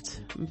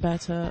rest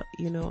better,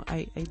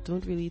 I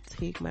don't really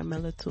take my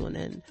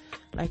melatonin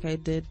like I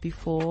did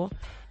before,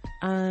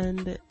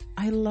 and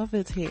I love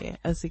it here,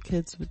 as the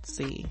kids would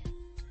say,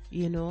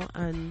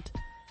 and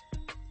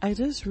I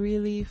just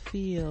really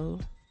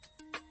feel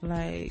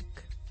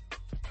like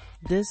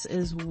this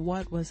is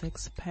what was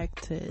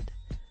expected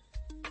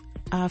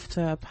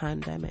after a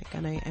pandemic.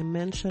 And I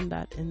mentioned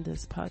that in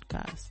this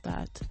podcast,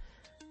 that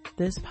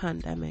this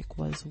pandemic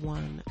was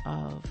one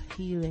of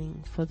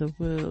healing for the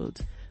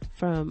world,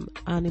 from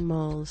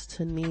animals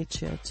to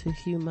nature to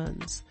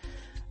humans.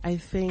 I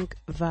think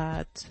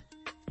that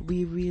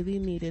we really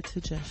needed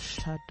to just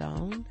shut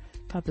down.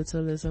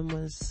 Capitalism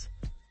was,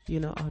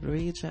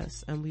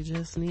 outrageous, and we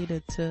just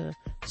needed to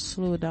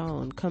slow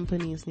down.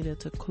 Companies needed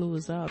to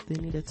close up.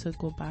 They needed to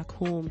go back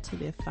home to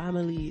their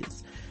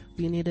families.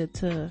 We needed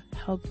to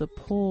help the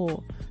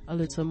poor a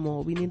little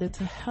more. We needed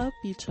to help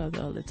each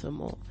other a little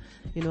more,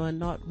 and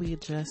not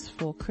wait just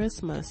for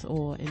Christmas,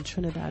 or in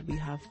Trinidad we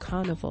have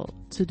Carnival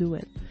to do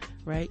it,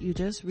 right? You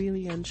just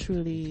really and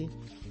truly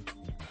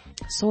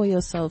saw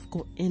yourself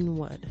go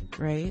inward,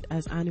 right?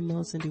 As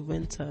animals in the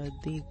winter,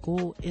 they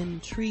go in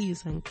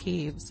trees and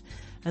caves,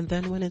 and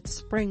then when it's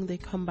spring, they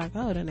come back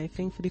out. And I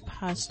think for the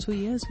past 2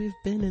 years, we've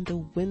been in the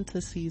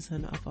winter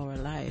season of our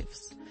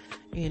lives,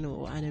 and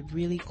it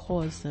really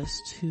caused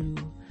us to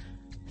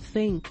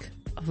think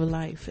of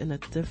life in a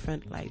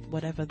different light,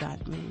 whatever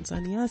that means.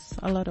 And yes,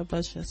 a lot of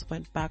us just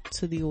went back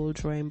to the old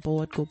drawing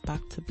board, go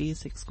back to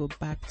basics, go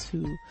back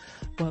to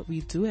what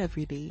we do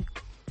every day.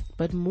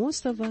 But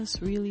most of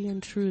us really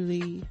and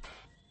truly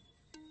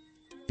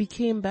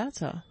became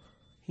better,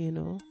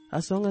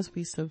 as long as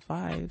we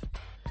survived.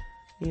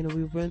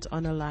 We weren't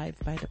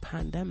unalived by the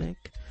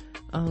pandemic.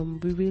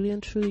 We really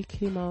and truly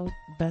came out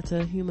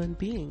better human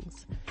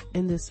beings,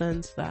 in the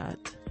sense that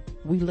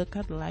we look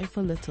at life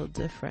a little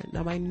different.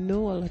 Now, I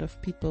know a lot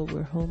of people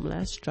were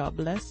homeless,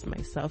 jobless,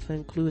 myself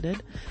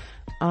included.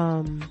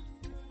 But,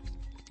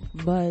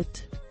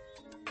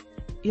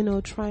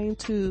 trying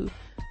to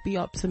be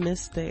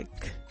optimistic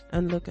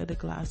and look at the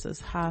glass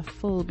as half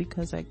full,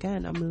 because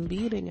again, I'm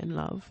leading in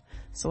love,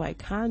 so I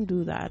can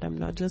do that. I'm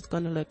not just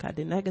going to look at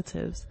the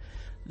negatives.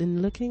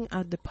 Then looking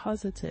at the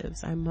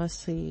positives, I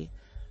must say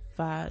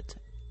that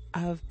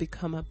I've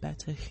become a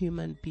better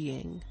human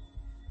being,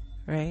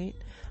 right?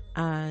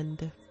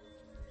 And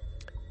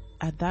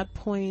at that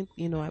point,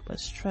 I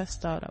was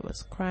stressed out, I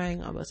was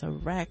crying, I was a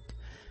wreck.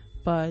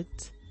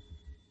 But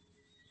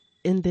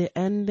in the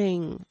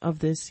ending of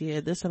this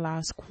year, this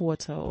last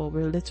quarter, or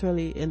we're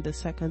literally in the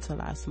second to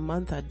last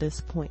month at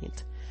this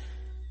point,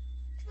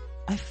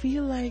 I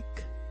feel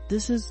like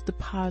this is the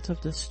part of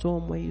the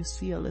storm where you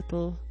see a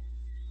little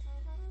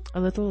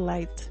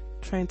light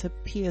trying to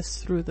pierce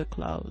through the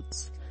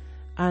clouds.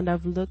 And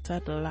I've looked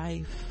at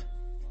life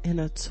in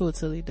a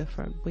totally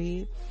different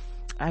way.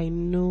 I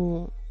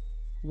know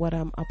what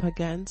I'm up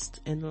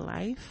against in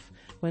life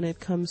when it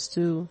comes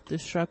to the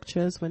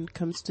structures, when it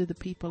comes to the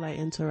people I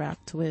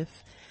interact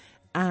with.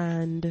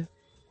 And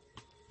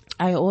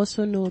I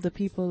also know the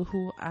people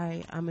who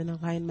I am in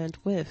alignment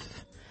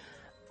with.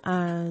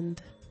 And,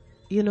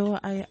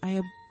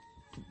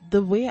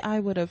 the way I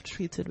would have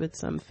treated with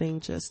something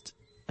just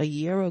a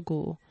year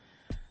ago,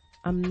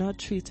 I'm not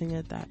treating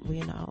it that way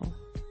now.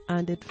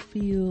 And it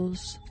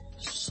feels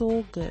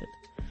so good,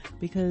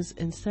 because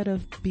instead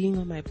of being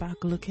on my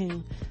back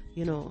looking,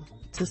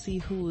 to see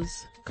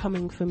who's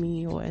coming for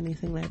me or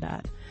anything like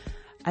that,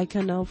 I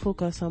can now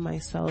focus on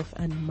myself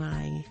and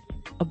my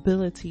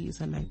abilities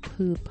and my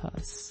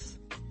purpose.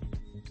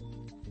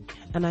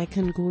 And I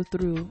can go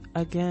through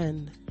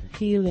again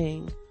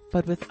healing,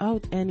 but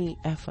without any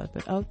effort,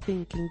 without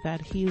thinking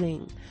that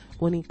healing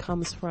only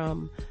comes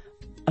from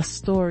a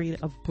story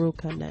of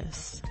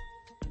brokenness.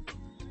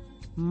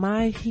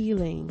 My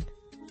healing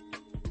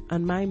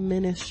and my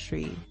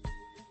ministry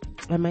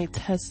and my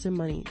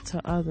testimony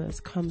to others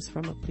comes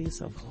from a place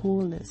of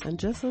wholeness. And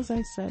just as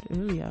I said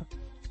earlier,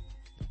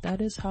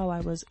 that is how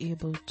I was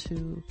able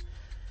to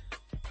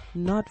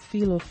not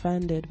feel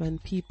offended when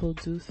people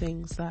do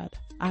things that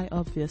I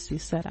obviously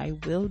said I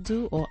will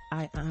do or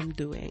I am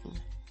doing.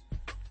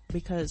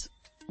 Because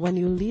when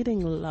you're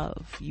leading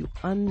love, you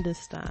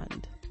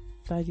understand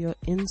that your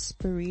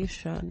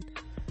inspiration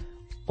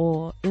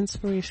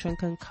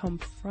can come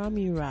from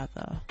you,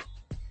 rather,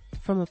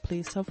 from a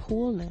place of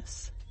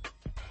wholeness.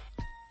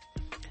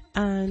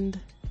 And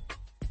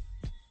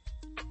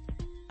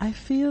I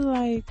feel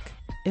like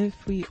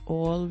if we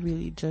all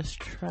really just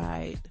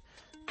tried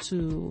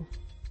to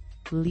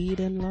lead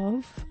in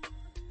love,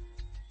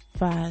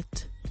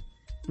 that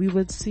we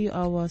would see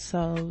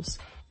ourselves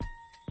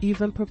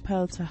even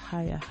propelled to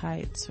higher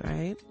heights,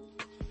 right?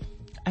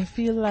 I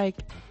feel like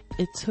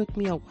it took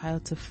me a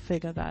while to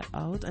figure that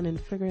out, and in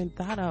figuring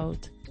that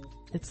out,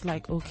 it's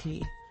like,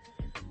 okay,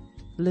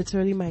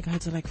 literally my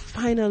guides are like,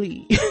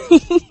 finally,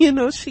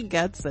 she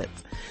gets it.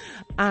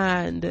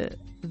 And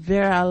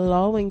they're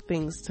allowing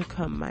things to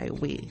come my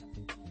way.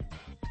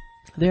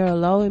 They're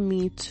allowing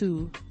me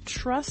to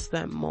trust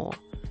them more.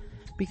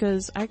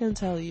 Because I can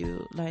tell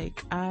you,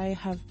 like, I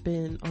have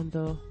been on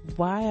the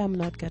why I'm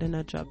not getting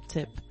a job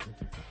tip.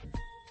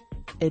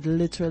 It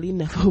literally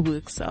never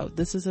works out.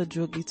 This is a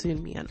joke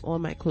between me and all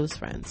my close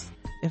friends.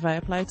 If I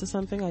apply to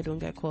something, I don't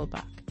get called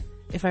back.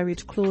 If I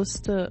reach close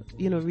to,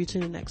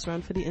 reaching the next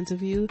round for the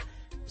interview,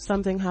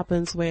 something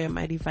happens where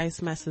my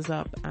device messes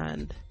up,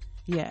 and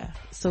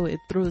so it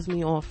throws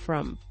me off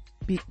from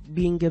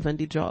being given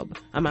the job.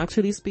 I'm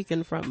actually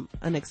speaking from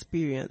an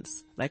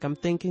experience. Like, I'm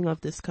thinking of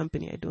this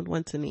company I don't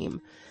want to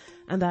name,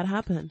 and that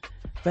happened.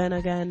 Then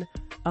again,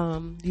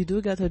 you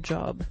do get a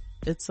job.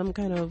 It's some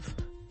kind of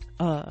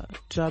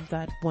job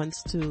that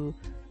wants to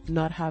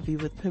not have you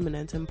with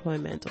permanent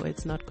employment, or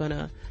it's not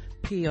gonna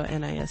pay your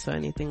NIS or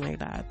anything like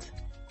that.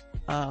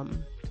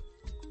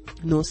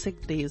 No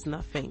sick days,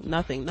 nothing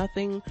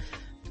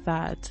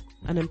that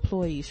an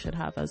employee should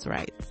have as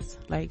rights.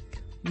 Like,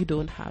 you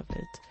don't have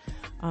it.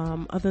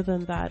 Other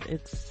than that,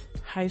 it's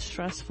high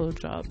stressful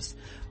jobs,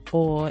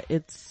 or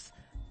it's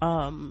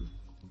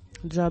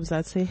jobs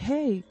that say,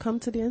 hey, come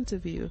to the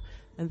interview,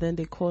 and then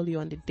they call you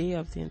on the day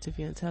of the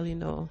interview and tell you,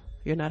 no,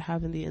 you're not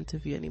having the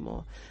interview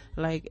anymore.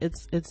 Like,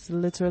 it's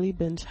literally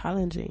been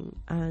challenging.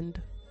 And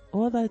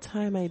all that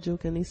time I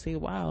jokingly say,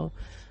 wow,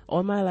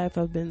 all my life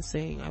I've been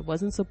saying I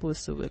wasn't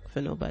supposed to work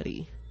for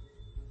nobody.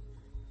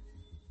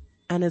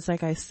 And it's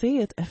like I say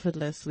it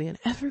effortlessly and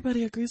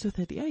everybody agrees with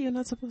it. Yeah, you're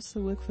not supposed to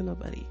work for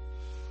nobody.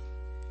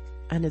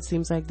 And it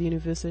seems like the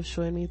universe is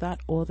showing me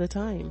that all the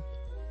time,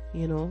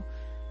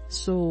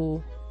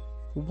 So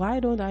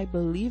why don't I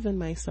believe in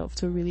myself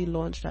to really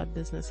launch that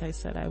business I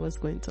said I was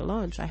going to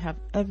launch? I have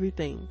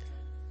everything.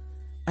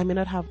 I may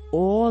not have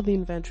all the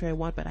inventory I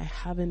want, but I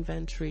have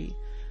inventory.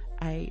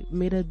 I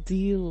made a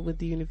deal with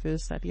the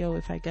universe that,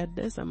 if I get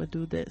this, I'm going to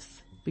do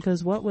this.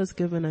 Because what was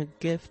given a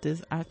gift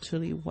is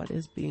actually what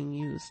is being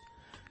used,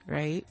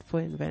 right? For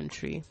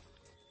inventory.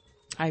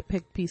 I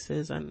picked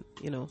pieces and,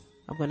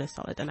 I'm going to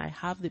sell it. And I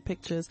have the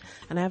pictures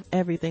and I have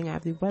everything. I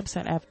have the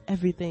website. I have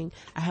everything.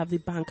 I have the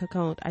bank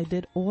account. I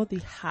did all the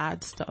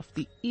hard stuff.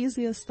 The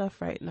easiest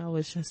stuff right now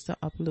is just to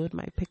upload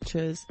my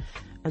pictures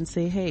and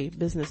say, hey,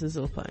 business is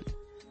open.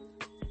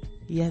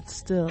 Yet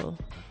still,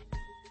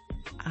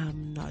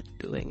 I'm not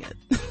doing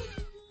it.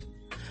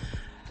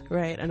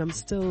 Right? And I'm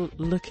still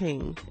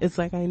looking. It's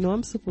like, I know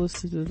I'm supposed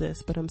to do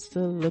this, but I'm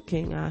still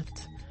looking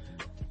at,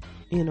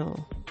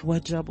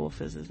 what job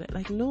offers is it?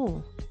 Like,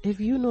 no. If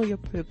you know your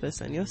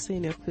purpose and you're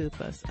saying your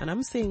purpose, and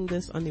I'm saying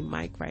this on the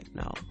mic right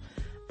now,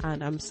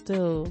 and I'm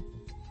still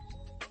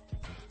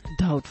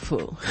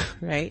doubtful,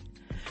 right?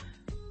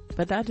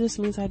 But that just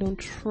means I don't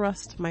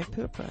trust my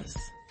purpose,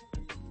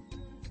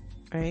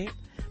 right?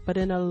 But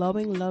in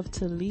allowing love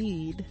to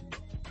lead,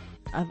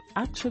 I've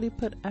actually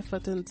put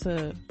effort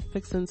into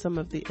fixing some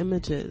of the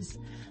images.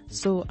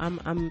 So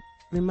I'm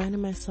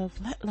reminding myself,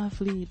 let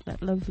love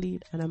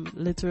lead. And I'm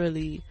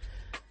literally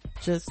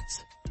just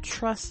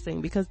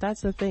trusting, because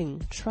that's the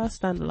thing.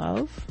 Trust and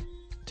love,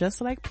 just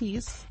like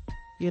peace,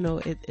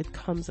 it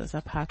comes as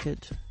a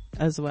package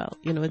as well.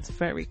 It's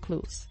very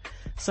close.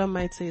 Some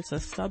might say it's a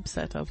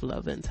subset of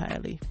love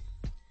entirely.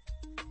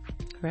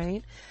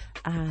 Right?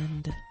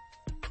 And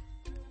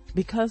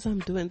because I'm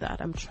doing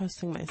that, I'm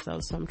trusting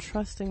myself. So I'm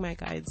trusting my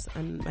guides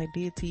and my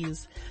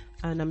deities,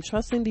 and I'm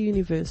trusting the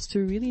universe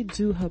to really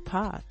do her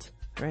part,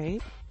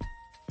 right?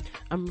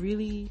 I'm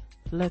really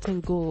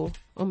letting go.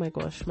 Oh my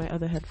gosh, my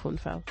other headphone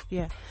fell.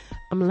 Yeah.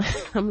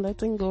 I'm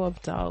letting go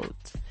of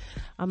doubt.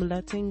 I'm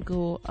letting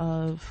go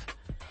of,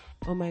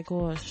 oh my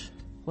gosh,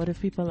 what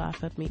if people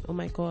laugh at me? Oh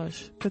my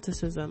gosh,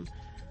 criticism.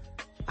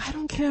 I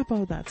don't care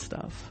about that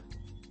stuff.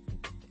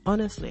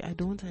 Honestly, I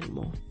don't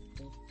anymore.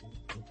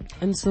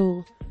 And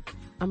so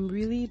I'm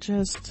really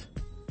just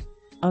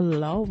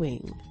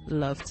allowing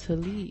love to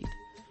lead,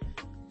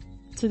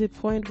 to the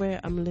point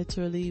where I'm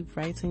literally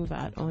writing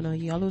that on a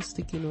yellow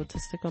sticky note to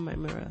stick on my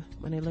mirror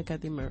when I look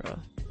at the mirror,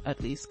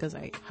 at least, because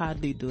I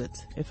hardly do it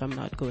if I'm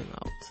not going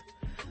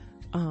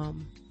out.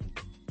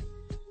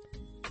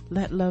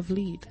 Let love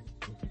lead,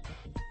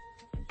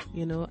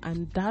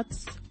 and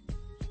that's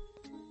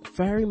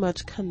very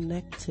much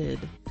connected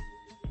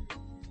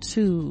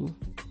to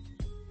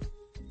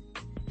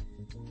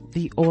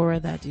the aura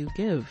that you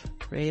give,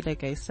 right?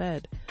 Like I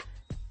said,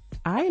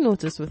 I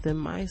notice within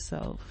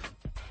myself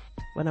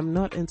when I'm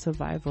not in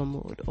survival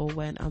mode, or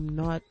when I'm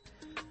not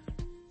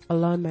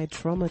allowing my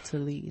trauma to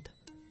lead,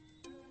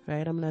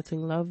 right? I'm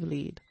letting love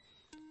lead,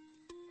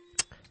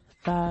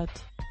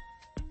 that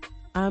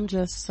I'm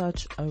just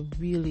such a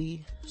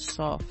really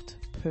soft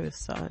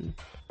person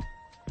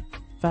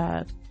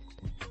that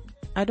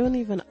I don't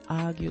even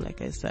argue,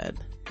 like I said,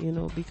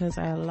 because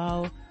I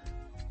allow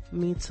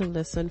me to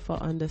listen for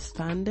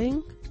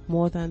understanding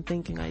more than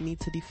thinking I need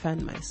to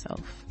defend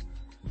myself.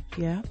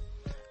 Yeah.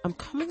 I'm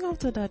coming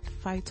out of that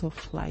fight or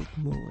flight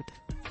mode,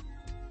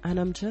 and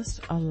I'm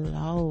just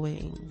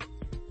allowing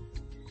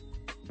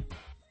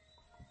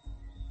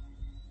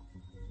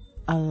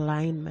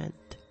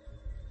alignment.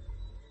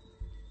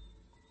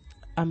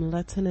 I'm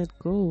letting it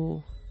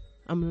go.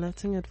 I'm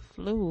letting it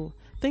flow.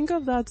 Think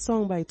of that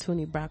song by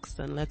Toni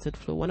Braxton, Let It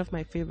Flow, one of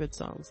my favorite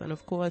songs. And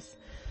of course,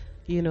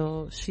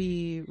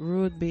 she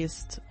wrote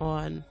based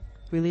on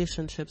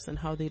relationships and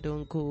how they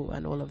don't go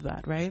and all of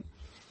that, right?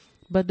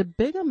 But the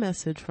bigger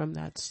message from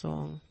that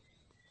song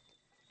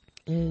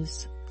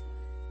is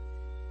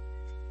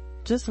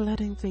just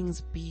letting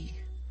things be,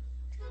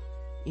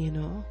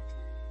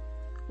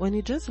 When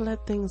you just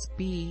let things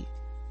be,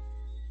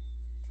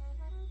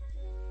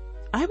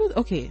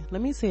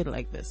 let me say it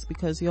like this,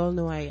 because you all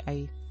know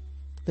I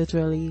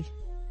literally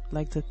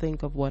like to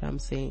think of what I'm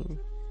saying,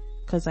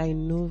 because I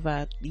know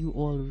that you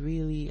all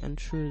really and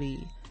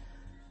truly,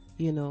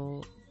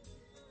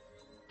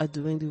 are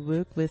doing the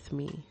work with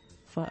me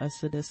for us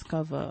to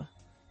discover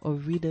or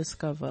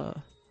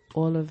rediscover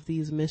all of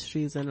these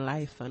mysteries in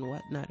life and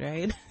whatnot,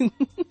 right?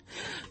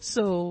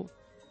 So,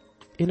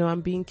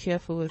 I'm being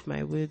careful with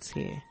my words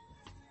here.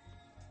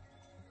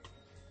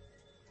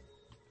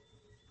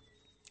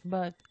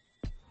 But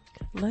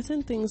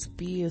letting things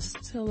be is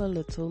still a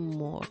little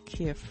more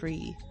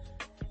carefree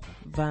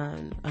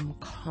than I'm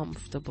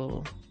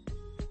comfortable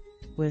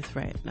with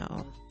right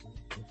now.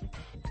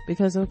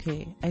 Because,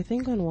 I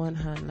think on one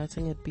hand,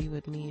 letting it be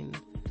would mean,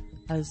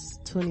 as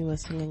Toni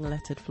was singing,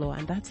 let it flow,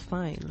 and that's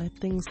fine. Let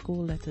things go,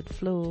 let it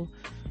flow.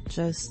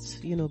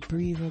 Just,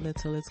 breathe a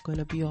little, it's going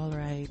to be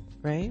alright,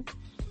 right?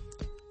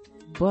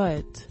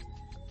 But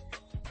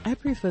I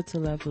prefer to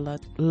let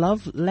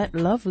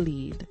love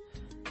lead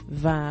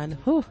than,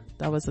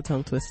 that was a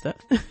tongue twister.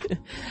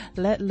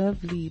 Let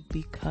love lead,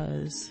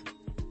 because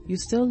you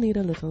still need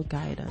a little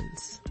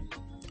guidance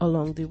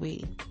along the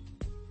way,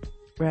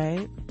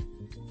 right?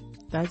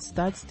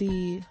 That's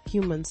the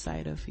human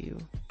side of you.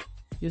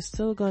 You're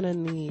still gonna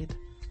need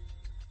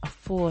a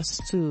force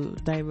to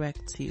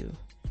direct you,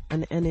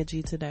 an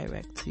energy to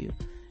direct you,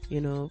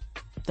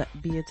 that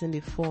be it in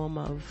the form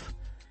of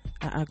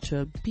an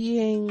actual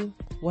being,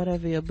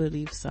 whatever your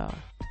beliefs are.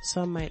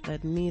 Some might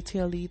let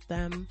nature lead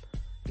them,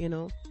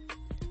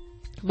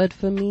 but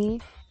for me,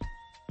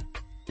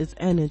 it's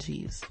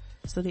energies.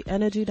 So the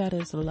energy that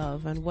is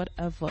love, and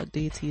whatever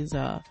deities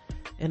are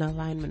in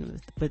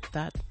alignment with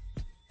that,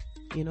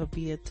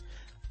 be it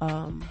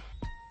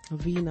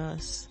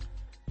Venus,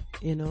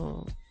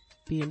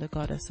 being the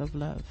goddess of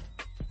love,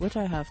 which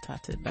I have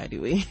tattooed, by the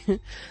way.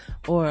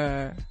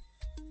 Or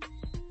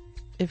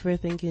if we're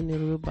thinking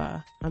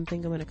Yoruba, I'm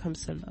thinking when it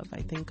comes to love,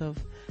 I think of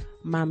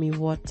Mami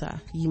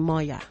Water,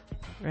 Imoya,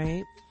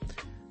 right?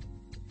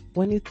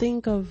 When you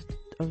think of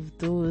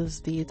those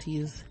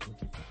deities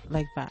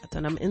like that,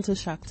 and I'm into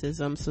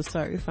Shaktism, so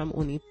sorry if I'm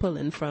only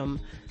pulling from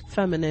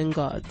feminine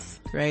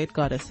gods, right?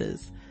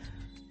 Goddesses.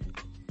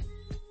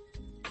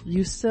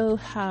 You still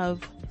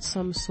have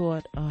some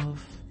sort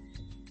of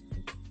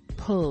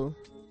pull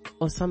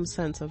or some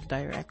sense of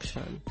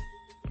direction.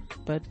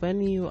 But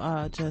when you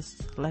are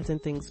just letting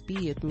things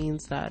be, it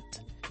means that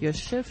you're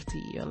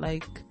shifty. You're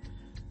like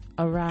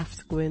a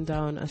raft going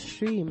down a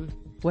stream.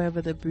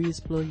 Wherever the breeze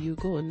blow, you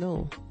go.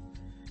 No.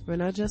 We're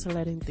not just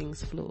letting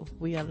things flow.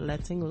 We are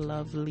letting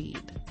love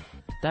lead.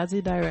 That's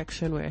the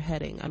direction we're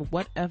heading. And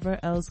whatever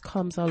else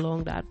comes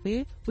along that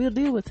way, we'll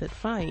deal with it.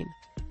 Fine.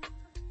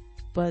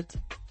 But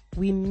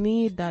we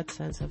need that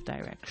sense of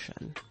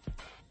direction.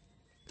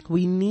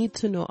 We need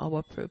to know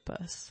our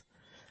purpose.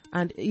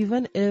 And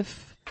even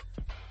if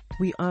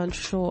we aren't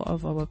sure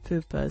of our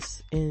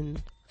purpose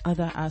in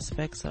other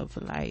aspects of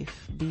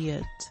life, be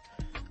it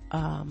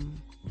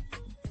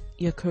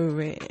your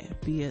career,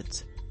 be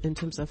it in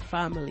terms of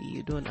family,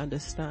 you don't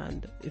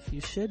understand if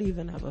you should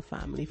even have a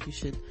family, if you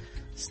should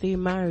stay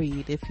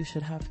married, if you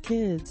should have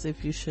kids,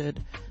 if you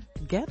should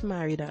get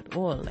married at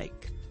all.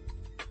 Like,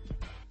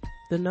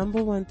 the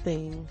number one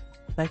thing,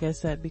 like I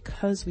said,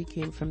 because we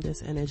came from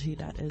this energy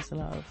that is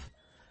love,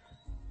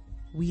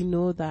 we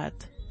know that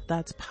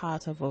that's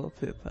part of our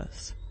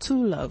purpose,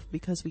 to love,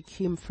 because we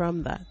came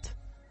from that,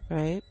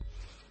 right?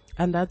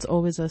 And that's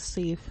always a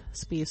safe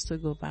space to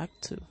go back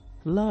to.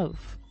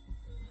 Love.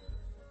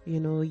 You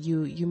know,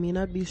 you may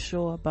not be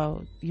sure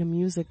about your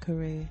music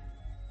career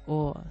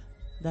or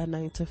that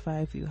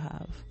 9-to-5 you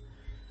have,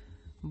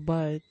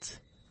 but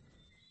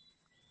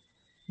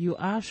you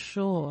are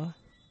sure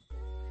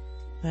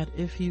that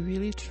if you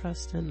really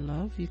trust in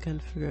love, you can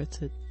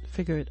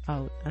figure it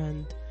out.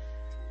 And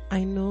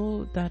I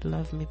know that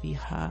love may be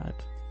hard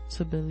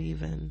to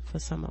believe in for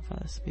some of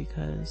us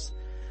because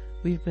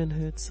we've been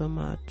hurt so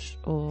much,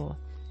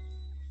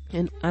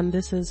 and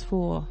this is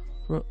for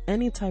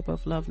any type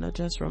of love, not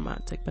just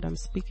romantic, but I'm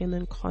speaking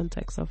in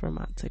context of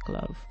romantic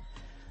love.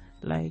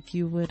 Like,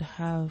 you would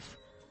have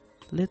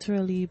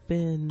literally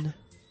been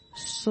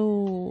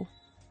so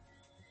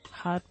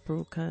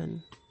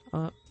heartbroken.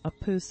 A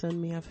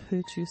person may have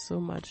hurt you so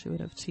much, you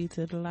would have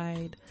cheated,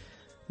 lied,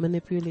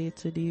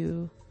 manipulated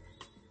you,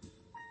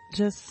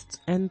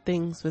 just end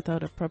things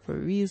without a proper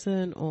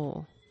reason,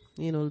 or,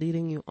 you know,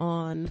 leading you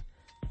on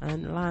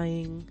and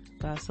lying,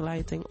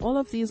 gaslighting, all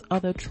of these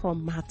other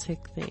traumatic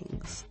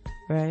things,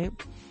 right?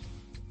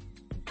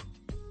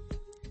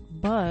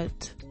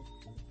 But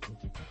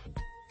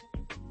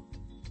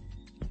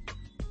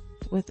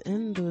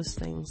within those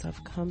things,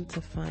 I've come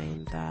to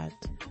find that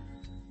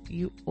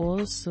you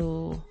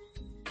also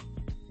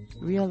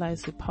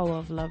realize the power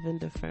of love in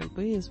different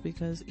ways,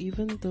 because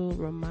even though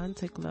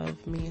romantic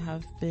love may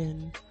have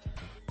been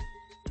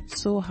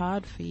so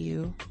hard for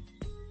you,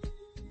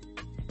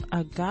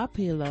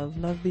 agape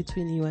love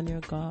between you and your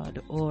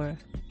God, or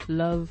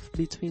love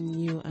between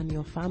you and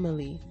your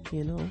family,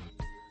 you know.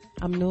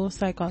 I'm no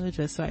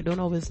psychologist, so I don't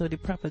always know the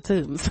proper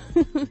terms,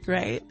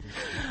 right?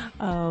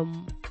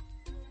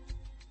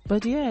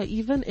 But yeah,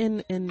 even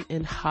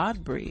in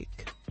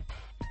heartbreak,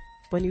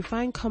 when you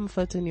find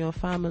comfort in your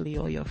family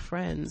or your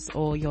friends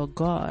or your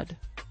God,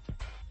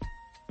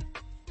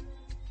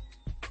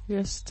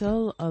 you're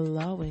still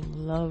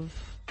allowing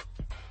love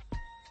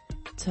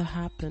to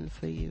happen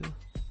for you.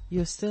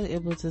 You're still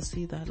able to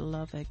see that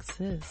love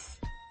exists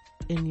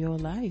in your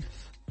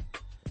life.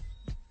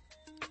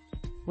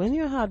 When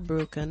you're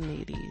heartbroken,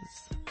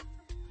 ladies,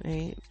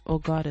 right?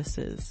 Or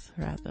goddesses,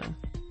 rather.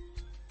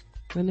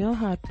 When you're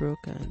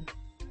heartbroken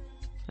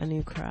and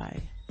you cry,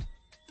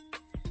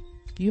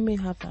 you may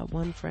have that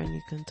one friend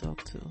you can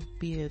talk to,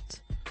 be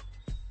it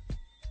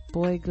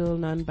boy, girl,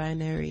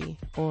 non-binary,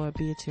 or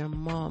be it your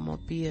mom, or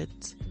be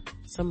it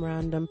some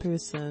random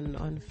person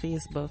on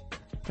Facebook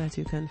that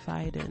you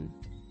confide in.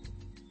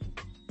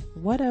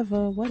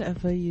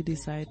 Whatever you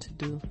decide to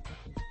do,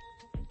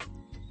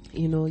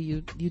 you know,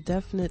 you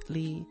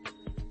definitely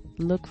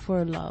look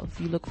for love.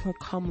 You look for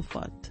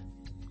comfort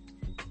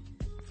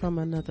from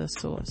another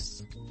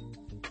source.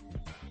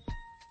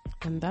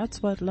 And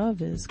that's what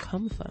love is,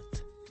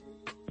 comfort.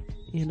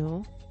 You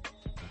know,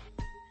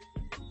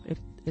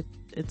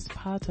 it's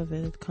part of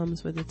it. It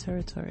comes with the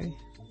territory.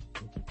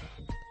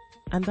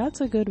 And that's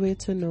a good way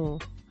to know,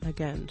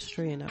 again,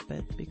 straying a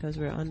bit, because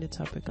we're on the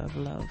topic of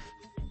love.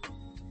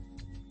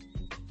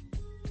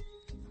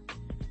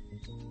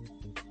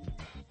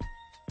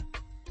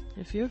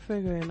 If you're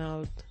figuring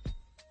out,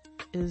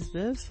 is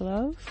this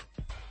love?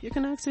 You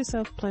can ask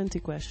yourself plenty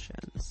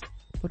questions.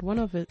 But one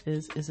of it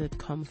is it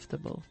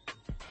comfortable?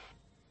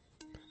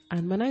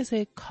 And when I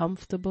say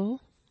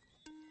comfortable,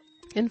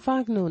 in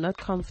fact, no, not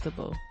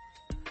comfortable.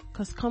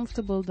 Because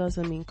comfortable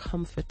doesn't mean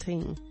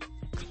comforting.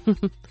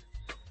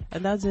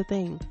 And that's the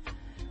thing.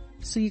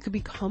 So you could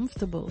be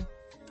comfortable,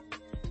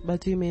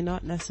 but you may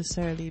not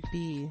necessarily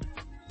be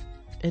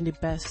in the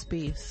best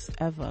space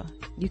ever.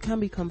 You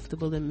can be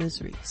comfortable in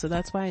misery. So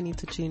that's why I need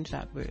to change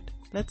that word.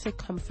 Let's say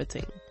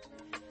comforting.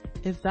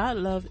 If that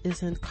love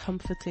isn't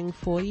comforting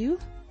for you,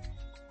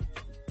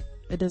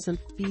 it doesn't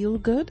feel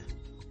good,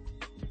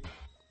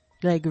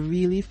 like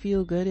really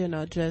feel good, you're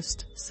not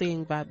just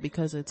saying that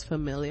because it's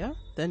familiar,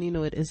 then you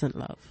know it isn't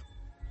love.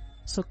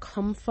 So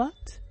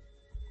comfort,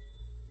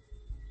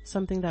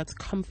 something that's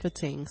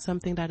comforting,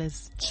 something that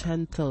is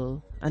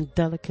gentle and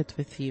delicate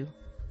with you.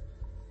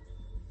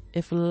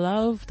 If the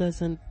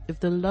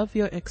love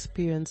you're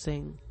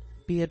experiencing,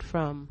 be it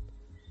from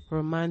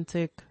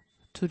romantic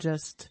to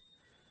just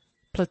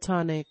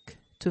platonic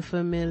to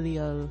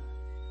familial,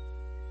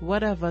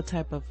 whatever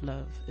type of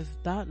love, if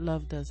that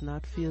love does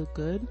not feel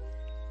good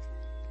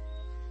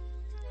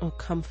or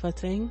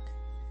comforting,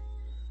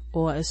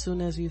 or as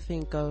soon as you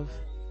think of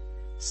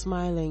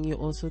smiling, you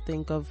also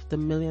think of the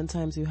million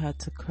times you had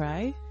to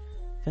cry,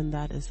 then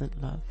that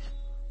isn't love.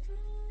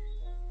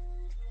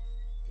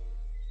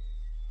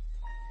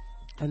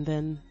 And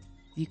then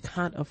you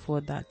can't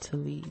afford that to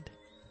lead.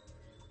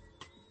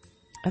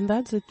 And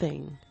that's the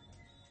thing.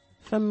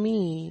 For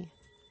me,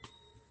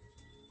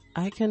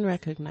 I can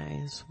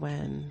recognize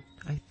when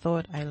I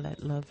thought I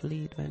let love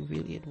lead when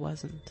really it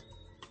wasn't.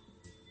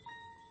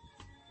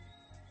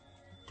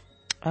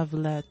 I've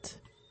let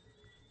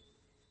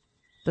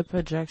the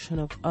projection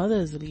of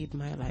others lead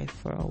my life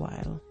for a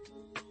while.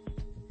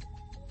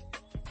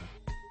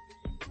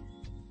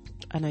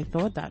 And I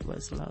thought that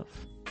was love,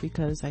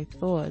 because I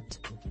thought,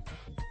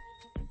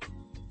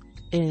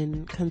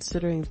 in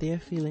considering their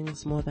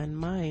feelings more than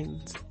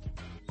mine,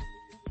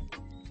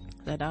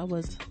 that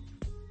was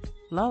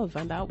love,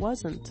 and that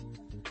wasn't.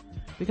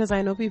 Because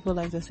I know people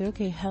like to say,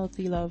 okay,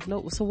 healthy love.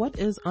 No, so what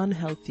is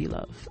unhealthy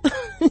love?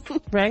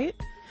 Right?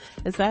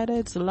 It's either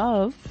it's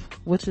love,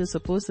 which is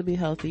supposed to be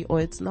healthy, or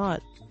it's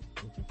not.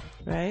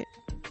 Right?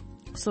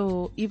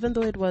 So even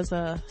though it was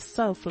a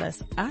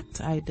selfless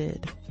act I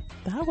did,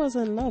 that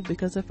wasn't love,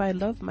 because if I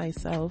love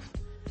myself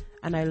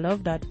and I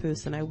love that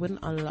person, I wouldn't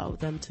allow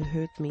them to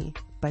hurt me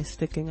by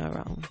sticking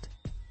around.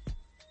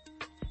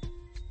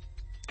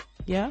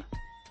 Yeah?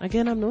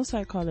 Again, I'm no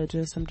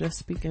psychologist, I'm just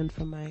speaking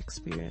from my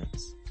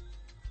experience.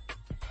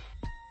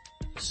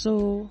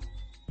 So,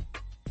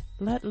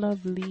 let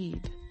love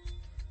lead.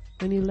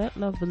 When you let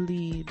love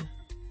lead,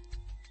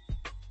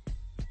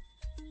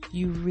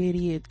 you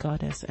radiate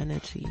goddess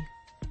energy.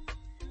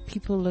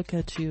 People look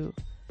at you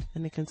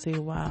and they can say,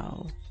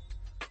 wow,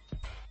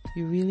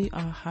 you really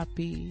are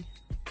happy.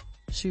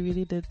 She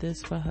really did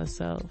this for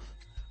herself.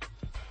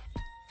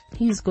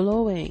 He's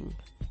glowing.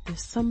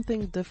 There's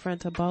something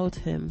different about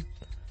him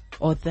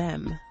or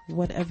them,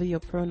 whatever your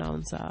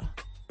pronouns are.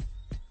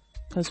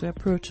 Because we're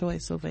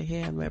pro-choice over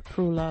here, and we're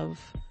pro-love,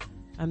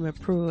 and we're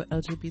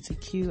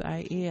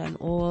pro-LGBTQIA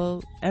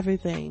and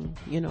everything,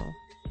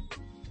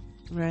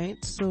 right?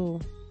 So,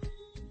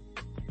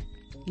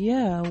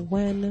 yeah,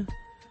 when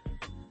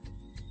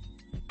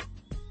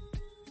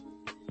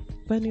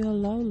you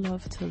allow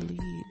love to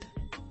lead,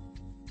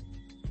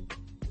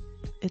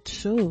 it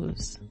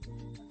shows.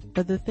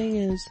 But the thing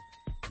is,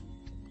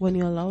 when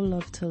you allow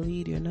love to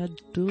lead, you're not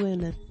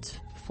doing it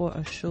for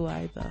a show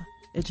either.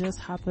 It just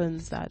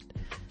happens that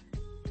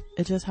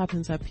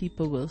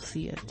people will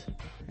see it,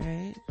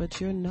 right? But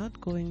you're not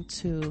going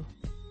to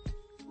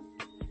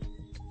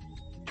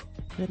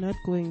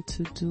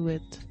do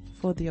it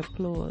for the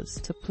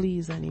applause, to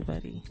please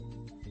anybody.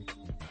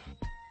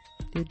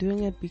 You're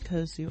doing it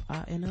because you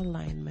are in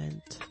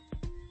alignment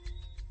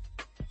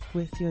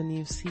with your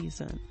new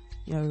season.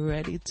 You're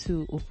ready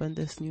to open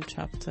this new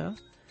chapter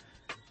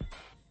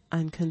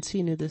and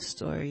continue the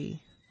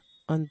story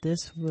on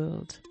this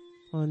world,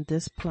 on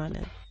this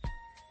planet.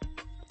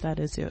 That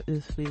is your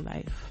earthly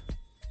life.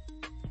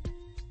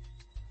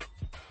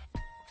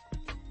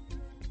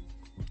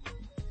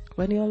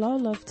 When you allow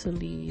love to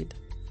lead,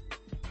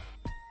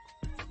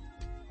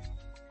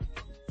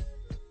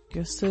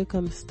 your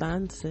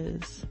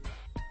circumstances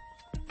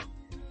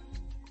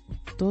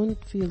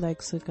don't feel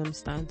like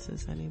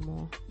circumstances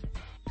anymore.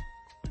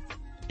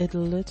 It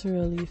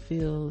literally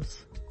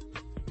feels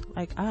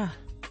like,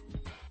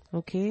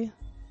 okay,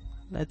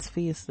 let's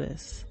face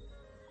this.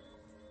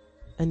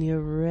 And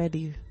you're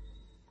ready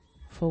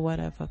for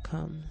whatever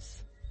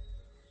comes.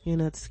 You're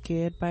not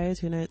scared by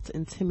it. You're not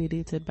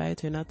intimidated by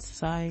it. You're not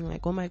sighing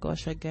like, oh my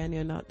gosh, again.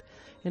 You're not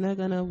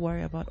gonna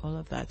worry about all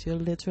of that. You're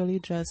literally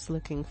just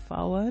looking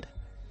forward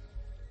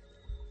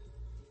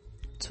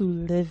to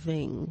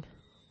living.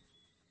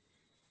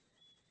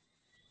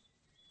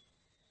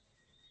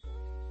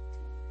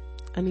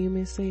 And you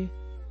may say,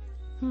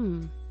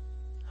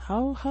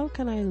 how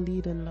can I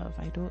lead in love?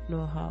 I don't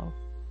know how.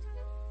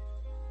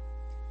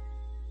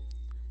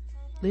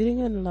 Leading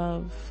in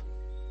love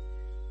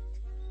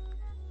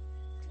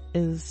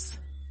is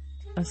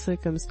a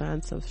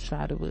circumstance of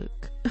shadow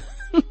work.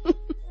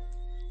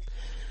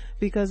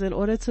 Because in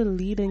order to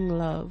lead in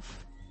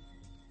love,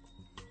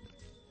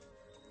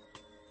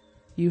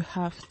 you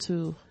have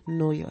to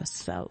know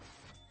yourself.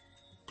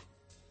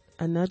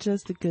 And not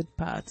just the good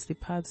parts, the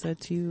parts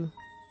that you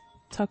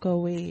tuck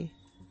away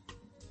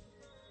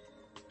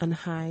and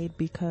hide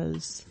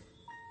because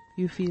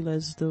you feel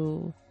as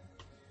though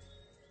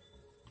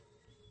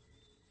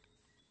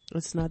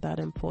it's not that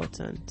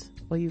important,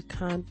 or you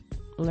can't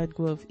let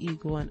go of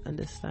ego and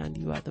understand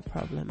you are the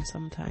problem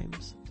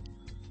sometimes.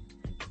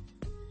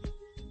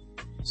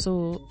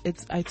 So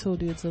I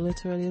told you, it's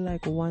literally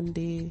like one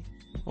day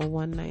or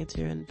one night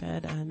you're in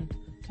bed and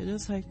you're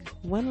just like,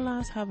 when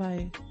last have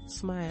I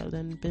smiled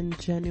and been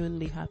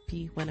genuinely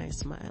happy when I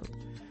smiled?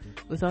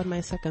 Without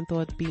my second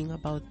thought being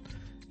about,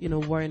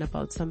 worrying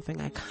about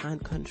something I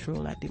can't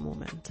control at the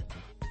moment.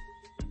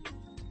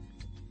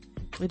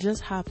 It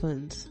just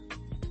happens.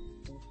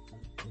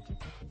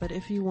 But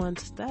if you want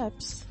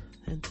steps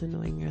into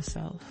knowing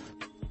yourself,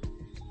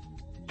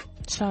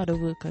 shadow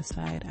work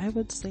aside, I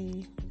would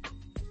say,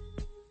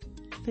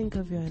 think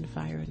of your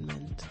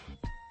environment.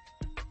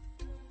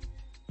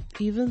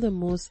 even the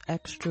most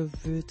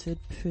extroverted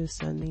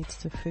person needs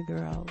to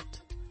figure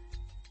out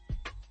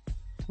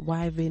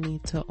why they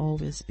need to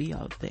always be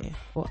out there.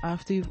 Or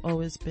after you've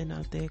always been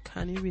out there,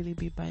 can you really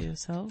be by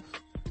yourself?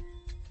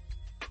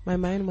 My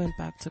mind went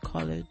back to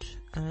college,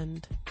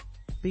 and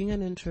being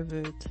an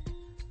introvert,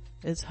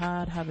 it's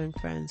hard having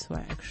friends who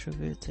are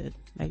extroverted.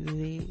 Like,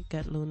 they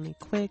get lonely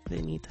quick,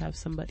 they need to have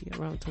somebody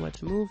around to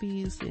watch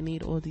movies, they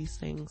need all these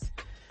things.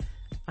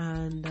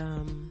 And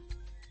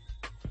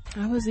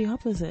I was the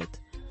opposite.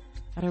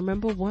 I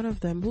remember one of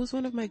them, who's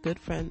one of my good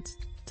friends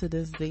to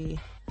this day,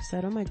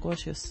 said, "Oh my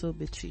gosh, you're so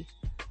bitchy."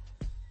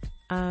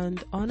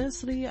 And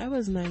honestly, I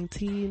was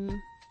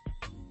 19.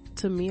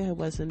 To me, I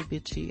wasn't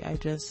bitchy. I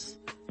just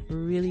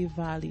really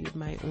valued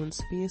my own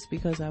space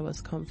because I was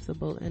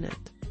comfortable in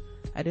it.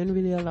 I didn't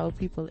really allow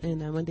people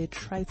in, and when they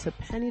tried to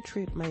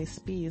penetrate my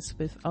space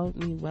without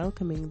me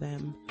welcoming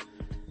them,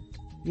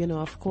 you know,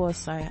 of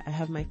course, I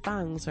have my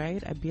fangs,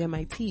 right? I bare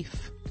my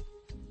teeth.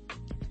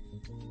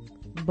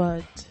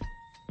 But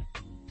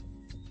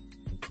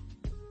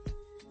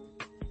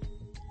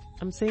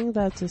I'm saying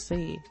that to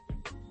say,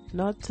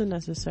 not to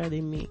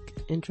necessarily make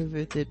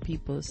introverted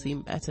people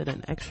seem better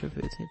than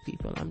extroverted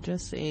people. I'm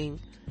just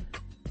saying,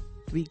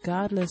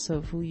 regardless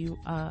of who you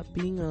are,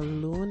 being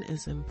alone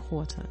is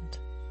important.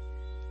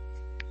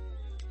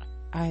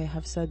 I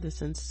have said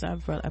this in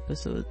several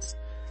episodes.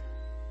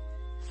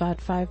 That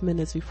 5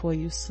 minutes before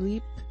you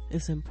sleep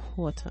is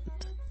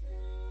important.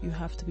 You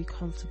have to be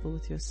comfortable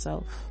with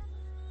yourself.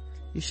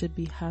 You should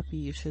be happy.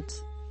 You should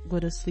go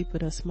to sleep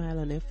with a smile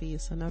on your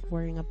face and not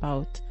worrying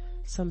about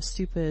some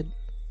stupid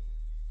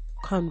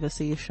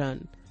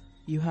conversation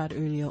you had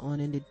earlier on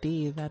in the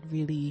day that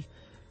really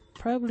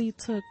probably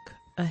took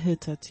a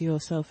hit at your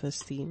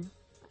self-esteem.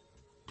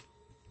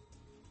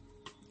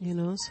 You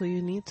know, so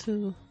you need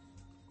to,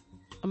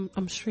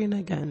 I'm straying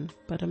again,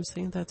 but I'm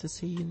saying that to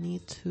say you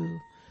need to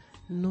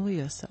know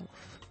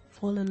yourself,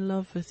 fall in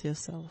love with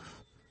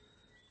yourself.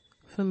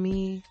 For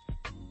me,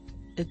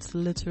 it's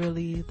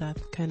literally that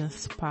kind of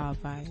spa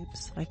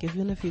vibes. Like,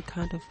 even if you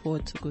can't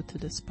afford to go to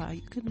the spa,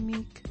 you can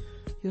make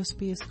your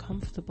space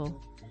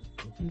comfortable.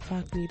 In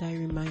fact, need I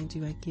remind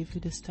you, I gave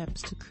you the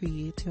steps to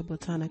create your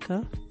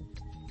Botanica.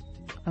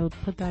 I'll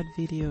put that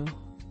video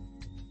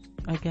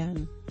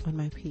again on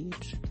my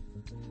page,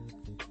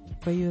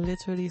 where you're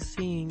literally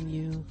seeing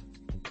you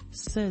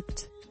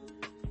sit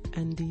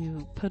and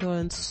you put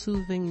on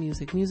soothing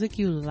music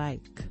you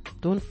like.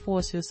 Don't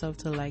force yourself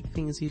to like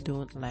things you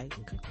don't like.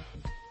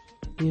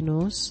 You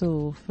know,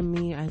 so for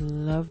me, I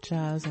love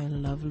jazz, I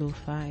love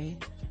lo-fi.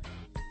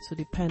 So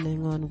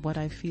depending on what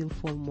I feel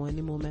for more in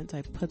the moment,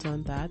 I put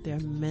on that. There are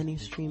many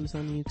streams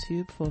on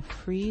YouTube for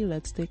free.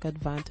 Let's take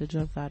advantage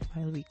of that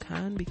while we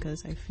can,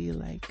 because I feel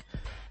like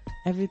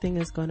everything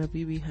is gonna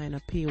be behind a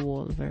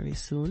paywall very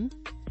soon.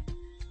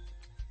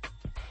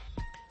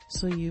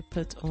 So you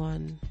put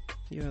on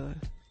your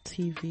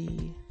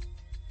TV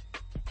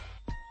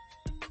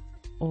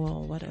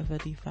or whatever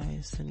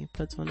device, and you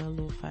put on a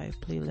lo-fi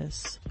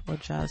playlist or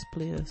jazz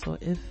playlist, or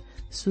if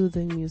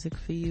soothing music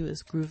for you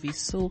is groovy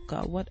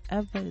soca,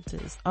 whatever it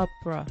is,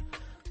 opera,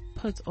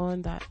 put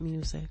on that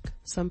music.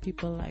 Some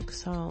people like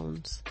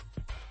sounds.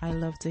 I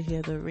love to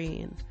hear the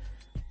rain.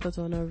 Put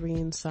on a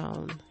rain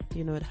sound.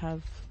 You know, it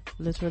have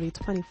literally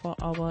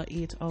 24-hour,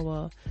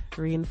 8-hour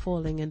rain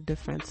falling in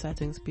different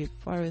settings, be it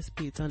forest,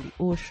 be it on the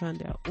ocean.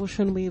 There are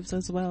ocean waves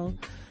as well.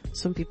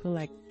 Some people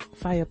like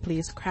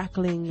fireplace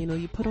crackling. You know,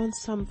 you put on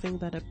something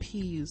that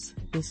appease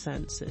the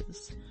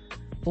senses,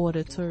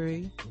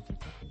 auditory,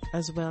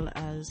 as well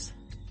as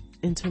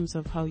in terms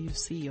of how you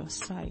see your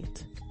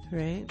sight,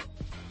 right?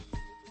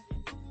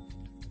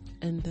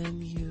 And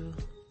then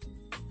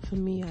for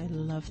me, I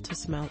love to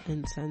smell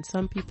incense.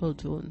 Some people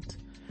don't,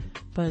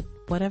 but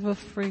whatever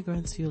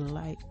fragrance you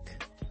like,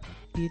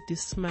 be it the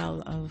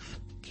smell of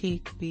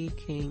cake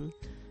baking,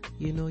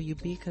 you know, you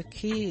bake a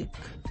cake,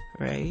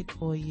 right?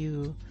 Or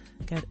you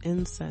get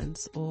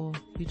incense, or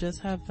you just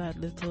have that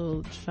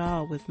little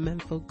jar with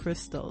menthol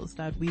crystals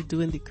that we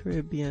do in the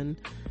Caribbean.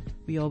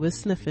 We always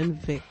sniff in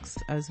Vicks,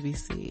 as we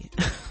say,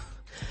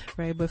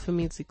 right? But for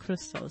me, it's the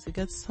crystals. You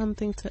get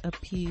something to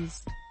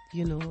appease,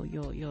 you know,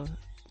 your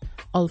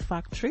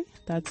olfactory.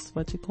 That's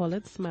what you call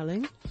it,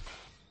 smelling.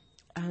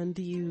 And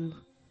you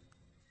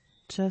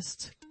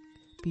just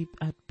be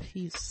at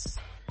peace.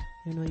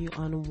 You know, you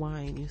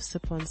unwind, you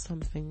sip on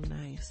something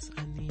nice,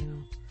 and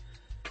you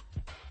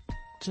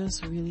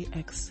just really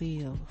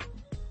exhale.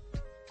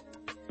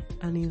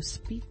 And you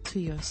speak to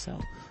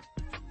yourself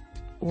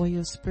or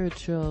your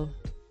spiritual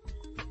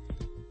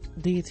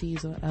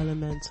deities or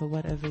elements or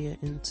whatever you're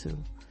into,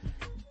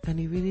 and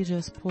you really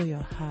just pour your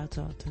heart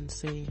out and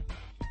say,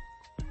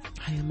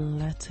 I am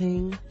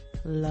letting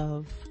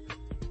love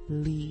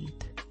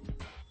lead.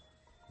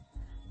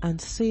 And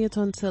say it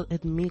until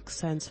it makes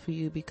sense for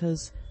you,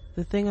 because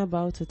the thing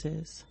about it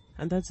is,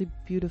 and that's a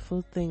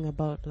beautiful thing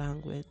about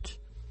language,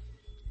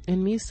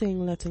 in me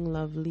saying letting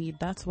love lead,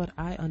 that's what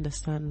I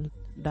understand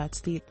that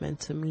statement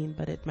to mean,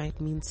 but it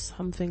might mean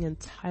something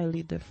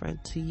entirely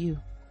different to you.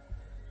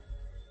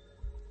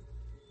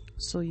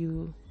 So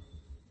you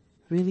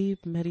really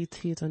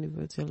meditate on the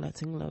words, you're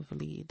letting love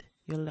lead.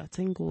 You're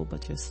letting go,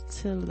 but you're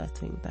still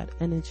letting that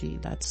energy,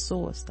 that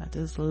source that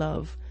is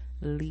love,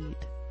 lead.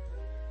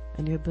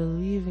 And you're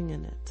believing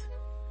in it.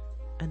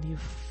 And you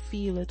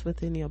feel it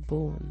within your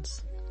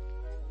bones.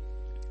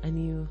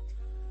 And you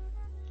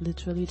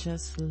literally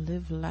just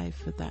live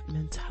life with that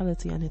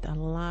mentality, and it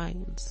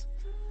aligns.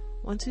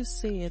 Once you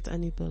say it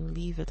and you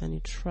believe it and you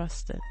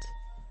trust it,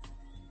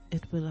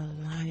 it will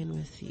align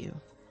with you.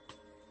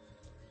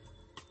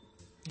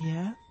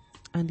 Yeah?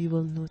 And you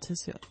will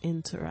notice your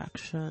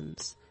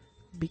interactions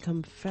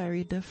become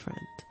very different.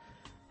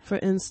 For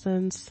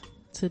instance,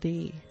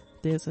 today,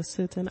 there's a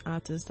certain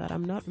artist that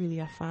I'm not really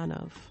a fan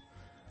of.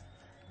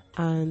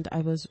 And I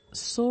was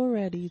so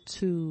ready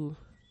to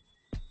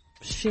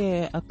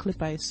share a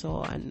clip I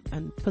saw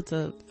and put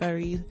a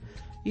very,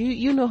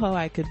 you know how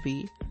I could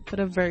be, put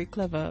a very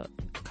clever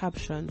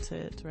caption to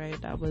it,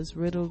 right? That was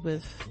riddled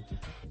with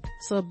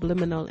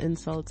subliminal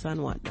insults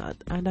and whatnot.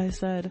 And I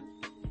said,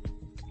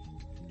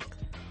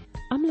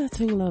 I'm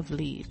letting love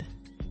lead.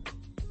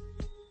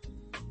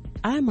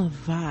 I'm a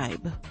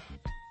vibe.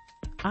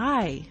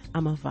 I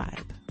am a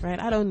vibe, right?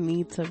 I don't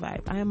need to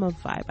vibe. I am a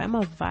vibe. I'm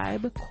a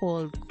vibe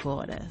called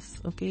goddess,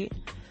 okay?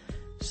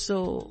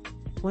 So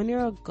when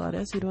you're a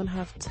goddess, you don't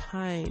have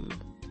time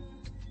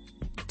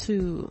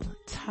to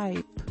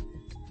type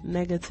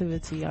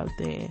negativity out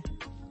there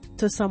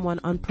to someone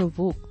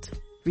unprovoked.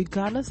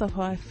 Regardless of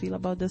how I feel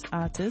about this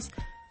artist,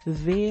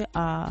 they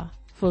are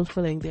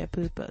fulfilling their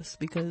purpose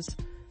because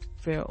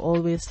they're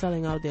always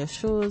selling out their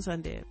shows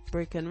and they're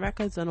breaking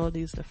records and all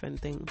these different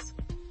things.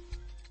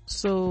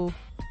 So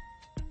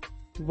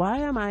why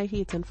am I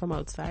hating from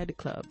outside the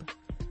club?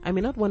 I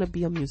may not want to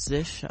be a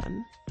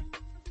musician,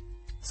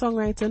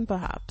 songwriting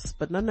perhaps,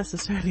 but not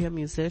necessarily a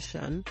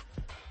musician.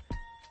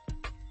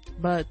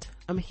 But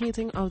I'm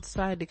hating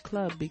outside the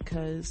club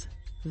because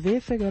they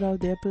figured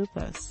out their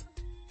purpose.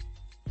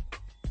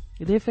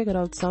 They figured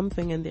out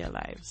something in their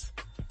lives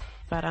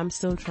that I'm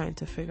still trying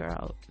to figure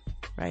out,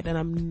 right? And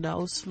I'm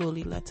now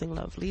slowly letting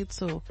love lead.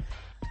 So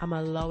I'm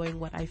allowing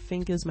what I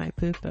think is my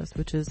purpose,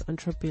 which is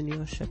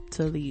entrepreneurship,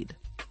 to lead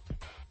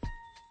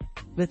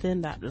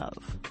within that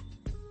love.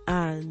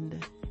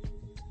 And,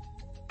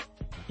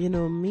 you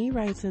know, me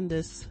writing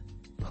this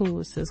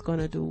post is going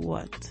to do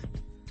what?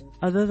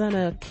 Other than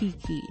a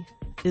kiki,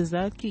 is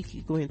that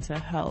kiki going to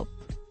help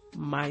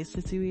my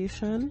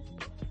situation?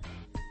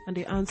 And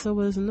the answer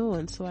was no,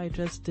 and so I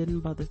just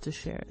didn't bother to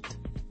share it.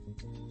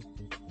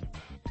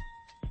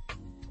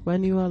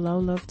 When you allow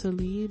love to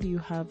lead, you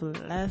have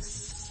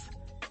less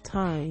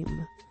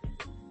time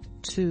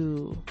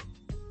to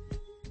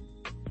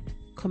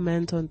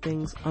comment on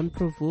things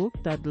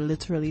unprovoked that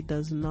literally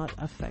does not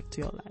affect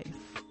your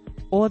life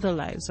or the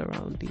lives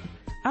around you.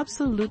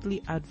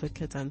 Absolutely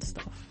advocate and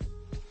stuff.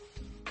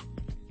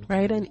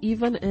 Right? And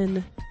even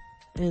in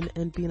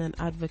being an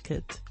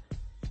advocate,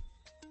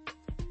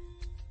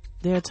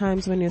 there are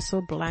times when you're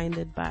so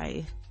blinded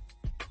by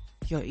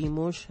your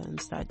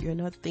emotions that you're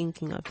not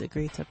thinking of the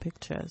greater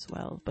picture as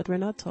well. But we're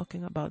not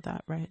talking about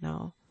that right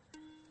now.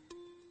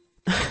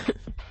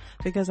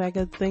 Because I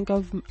could think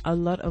of a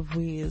lot of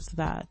ways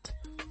that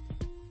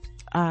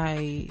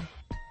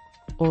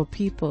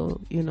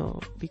people, you know,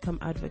 become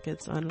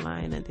advocates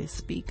online and they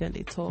speak and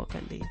they talk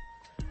and they,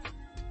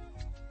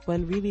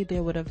 when really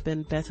there would have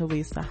been better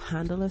ways to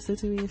handle a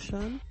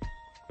situation,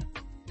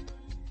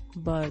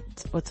 or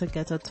to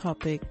get a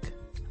topic,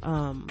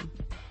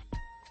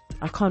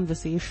 a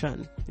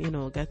conversation, you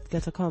know,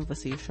 get a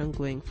conversation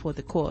going for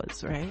the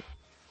cause, right?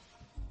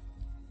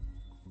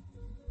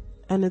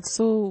 And it's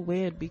so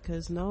weird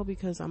because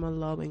I'm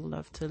allowing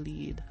love to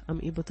lead,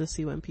 I'm able to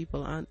see when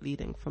people aren't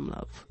leading from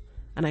love.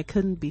 And I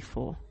couldn't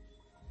before,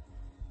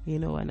 you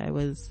know,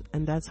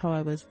 and that's how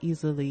I was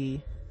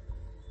easily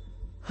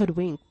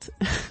hoodwinked,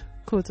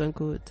 quote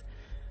unquote,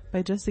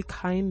 by just the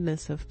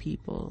kindness of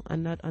people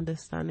and not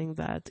understanding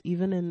that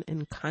even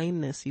in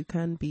kindness, you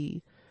can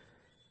be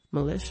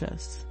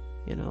malicious,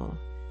 you know.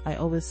 I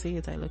always say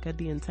it, I look at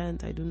the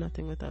intent, I do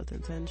nothing without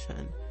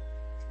intention.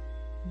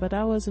 But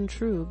that wasn't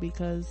true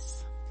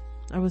because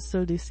I was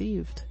still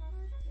deceived.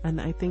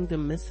 And I think the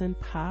missing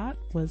part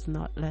was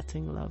not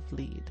letting love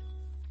lead.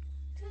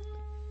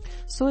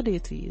 So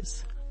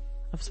deities,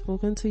 I've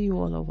spoken to you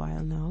all a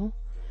while now,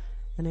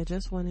 and I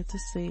just wanted to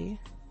say,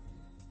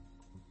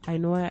 I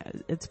know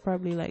it's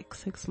probably like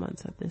 6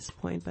 months at this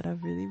point, but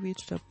I've really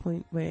reached a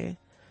point where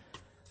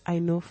I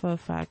know for a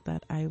fact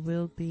that I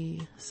will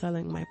be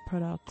selling my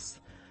products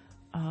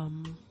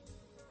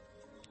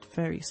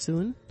very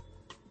soon.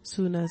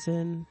 Soon as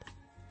in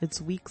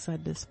it's weeks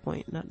at this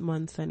point, not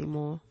months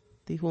anymore.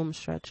 The home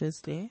stretch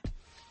is there.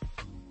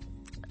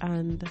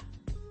 And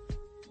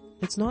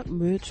it's not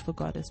merch for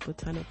Goddess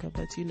Botanica,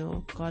 but you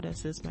know,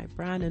 Goddess is my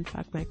brand. In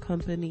fact, my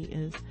company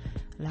is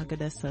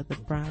Lagadessa, the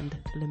brand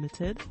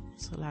limited.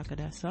 So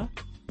Lagadessa,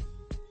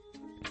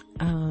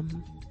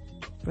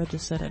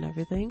 registered and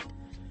everything.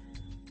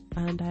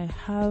 And I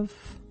have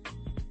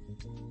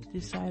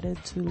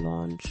decided to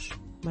launch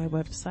my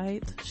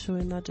website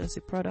showing not just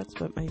the products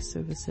but my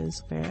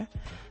services, where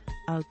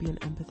I'll be an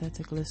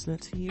empathetic listener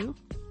to you,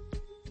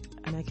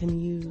 and I can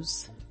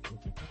use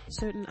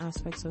certain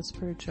aspects of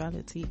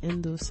spirituality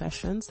in those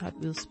sessions that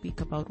we'll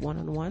speak about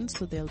one-on-one.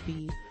 So there'll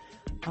be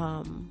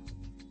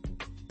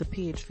the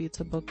page for you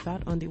to book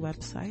that on the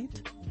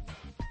website.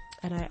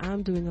 And I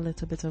am doing a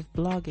little bit of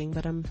blogging,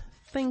 but I'm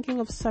thinking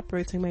of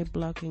separating my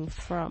blogging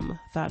from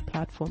that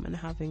platform and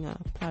having a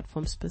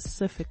platform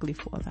specifically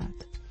for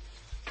that.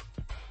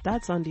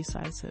 That's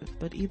undecisive,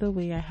 but either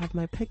way, I have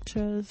my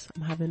pictures.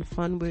 I'm having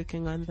fun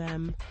working on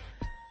them,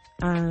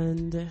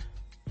 and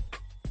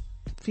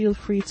feel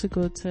free to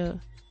go to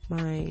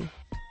my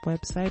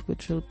website,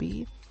 which will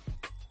be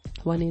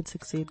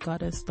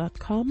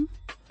 1868goddess.com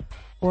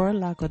or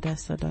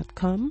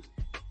lagodessa.com.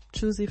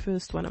 Choose the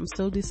first one. I'm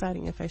still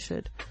deciding if I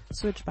should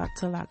switch back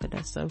to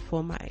Lagodessa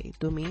for my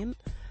domain.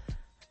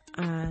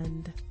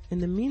 And in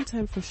the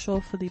meantime, for sure,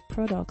 for the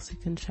products, you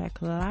can check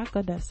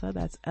Lagodessa,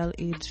 that's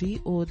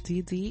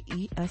LAGODDESSA,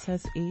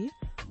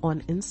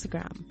 on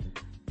Instagram.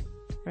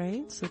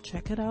 Right? So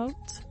check it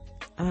out.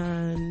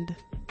 And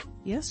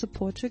yeah,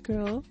 support your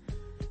girl,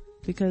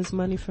 because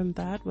money from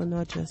that will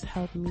not just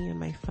help me and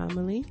my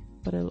family,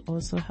 but it'll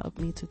also help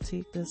me to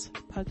take this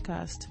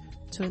podcast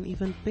to an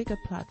even bigger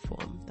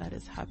platform that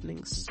is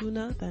happening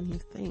sooner than you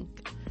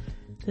think.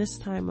 This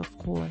time, of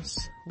course,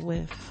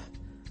 with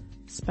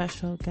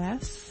special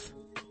guests,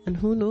 and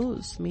who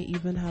knows, may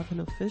even have an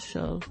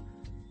official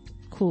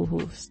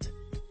co-host.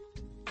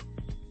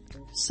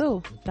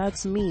 So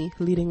that's me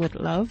leading with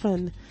love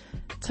and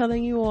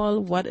telling you all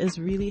what is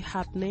really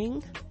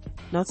happening,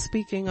 not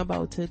speaking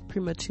about it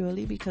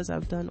prematurely, because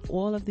I've done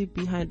all of the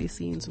behind the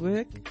scenes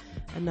work,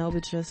 and now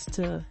it's just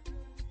to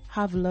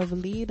have love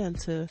lead and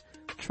to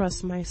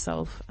trust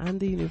myself and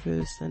the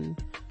universe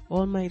and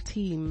all my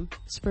team,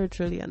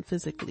 spiritually and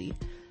physically,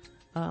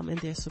 in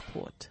their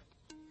support.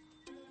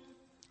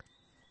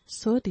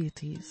 So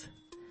deities,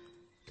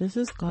 this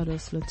is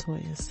Goddess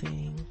Latoya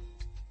saying,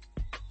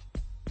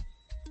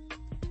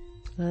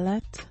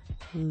 let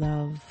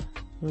love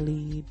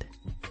lead.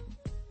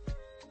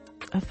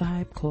 A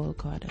vibe called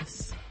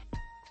Goddess.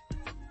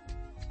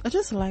 I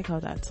just like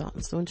how that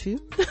sounds, don't you?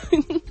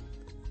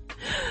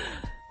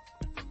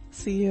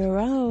 See you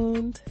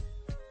around.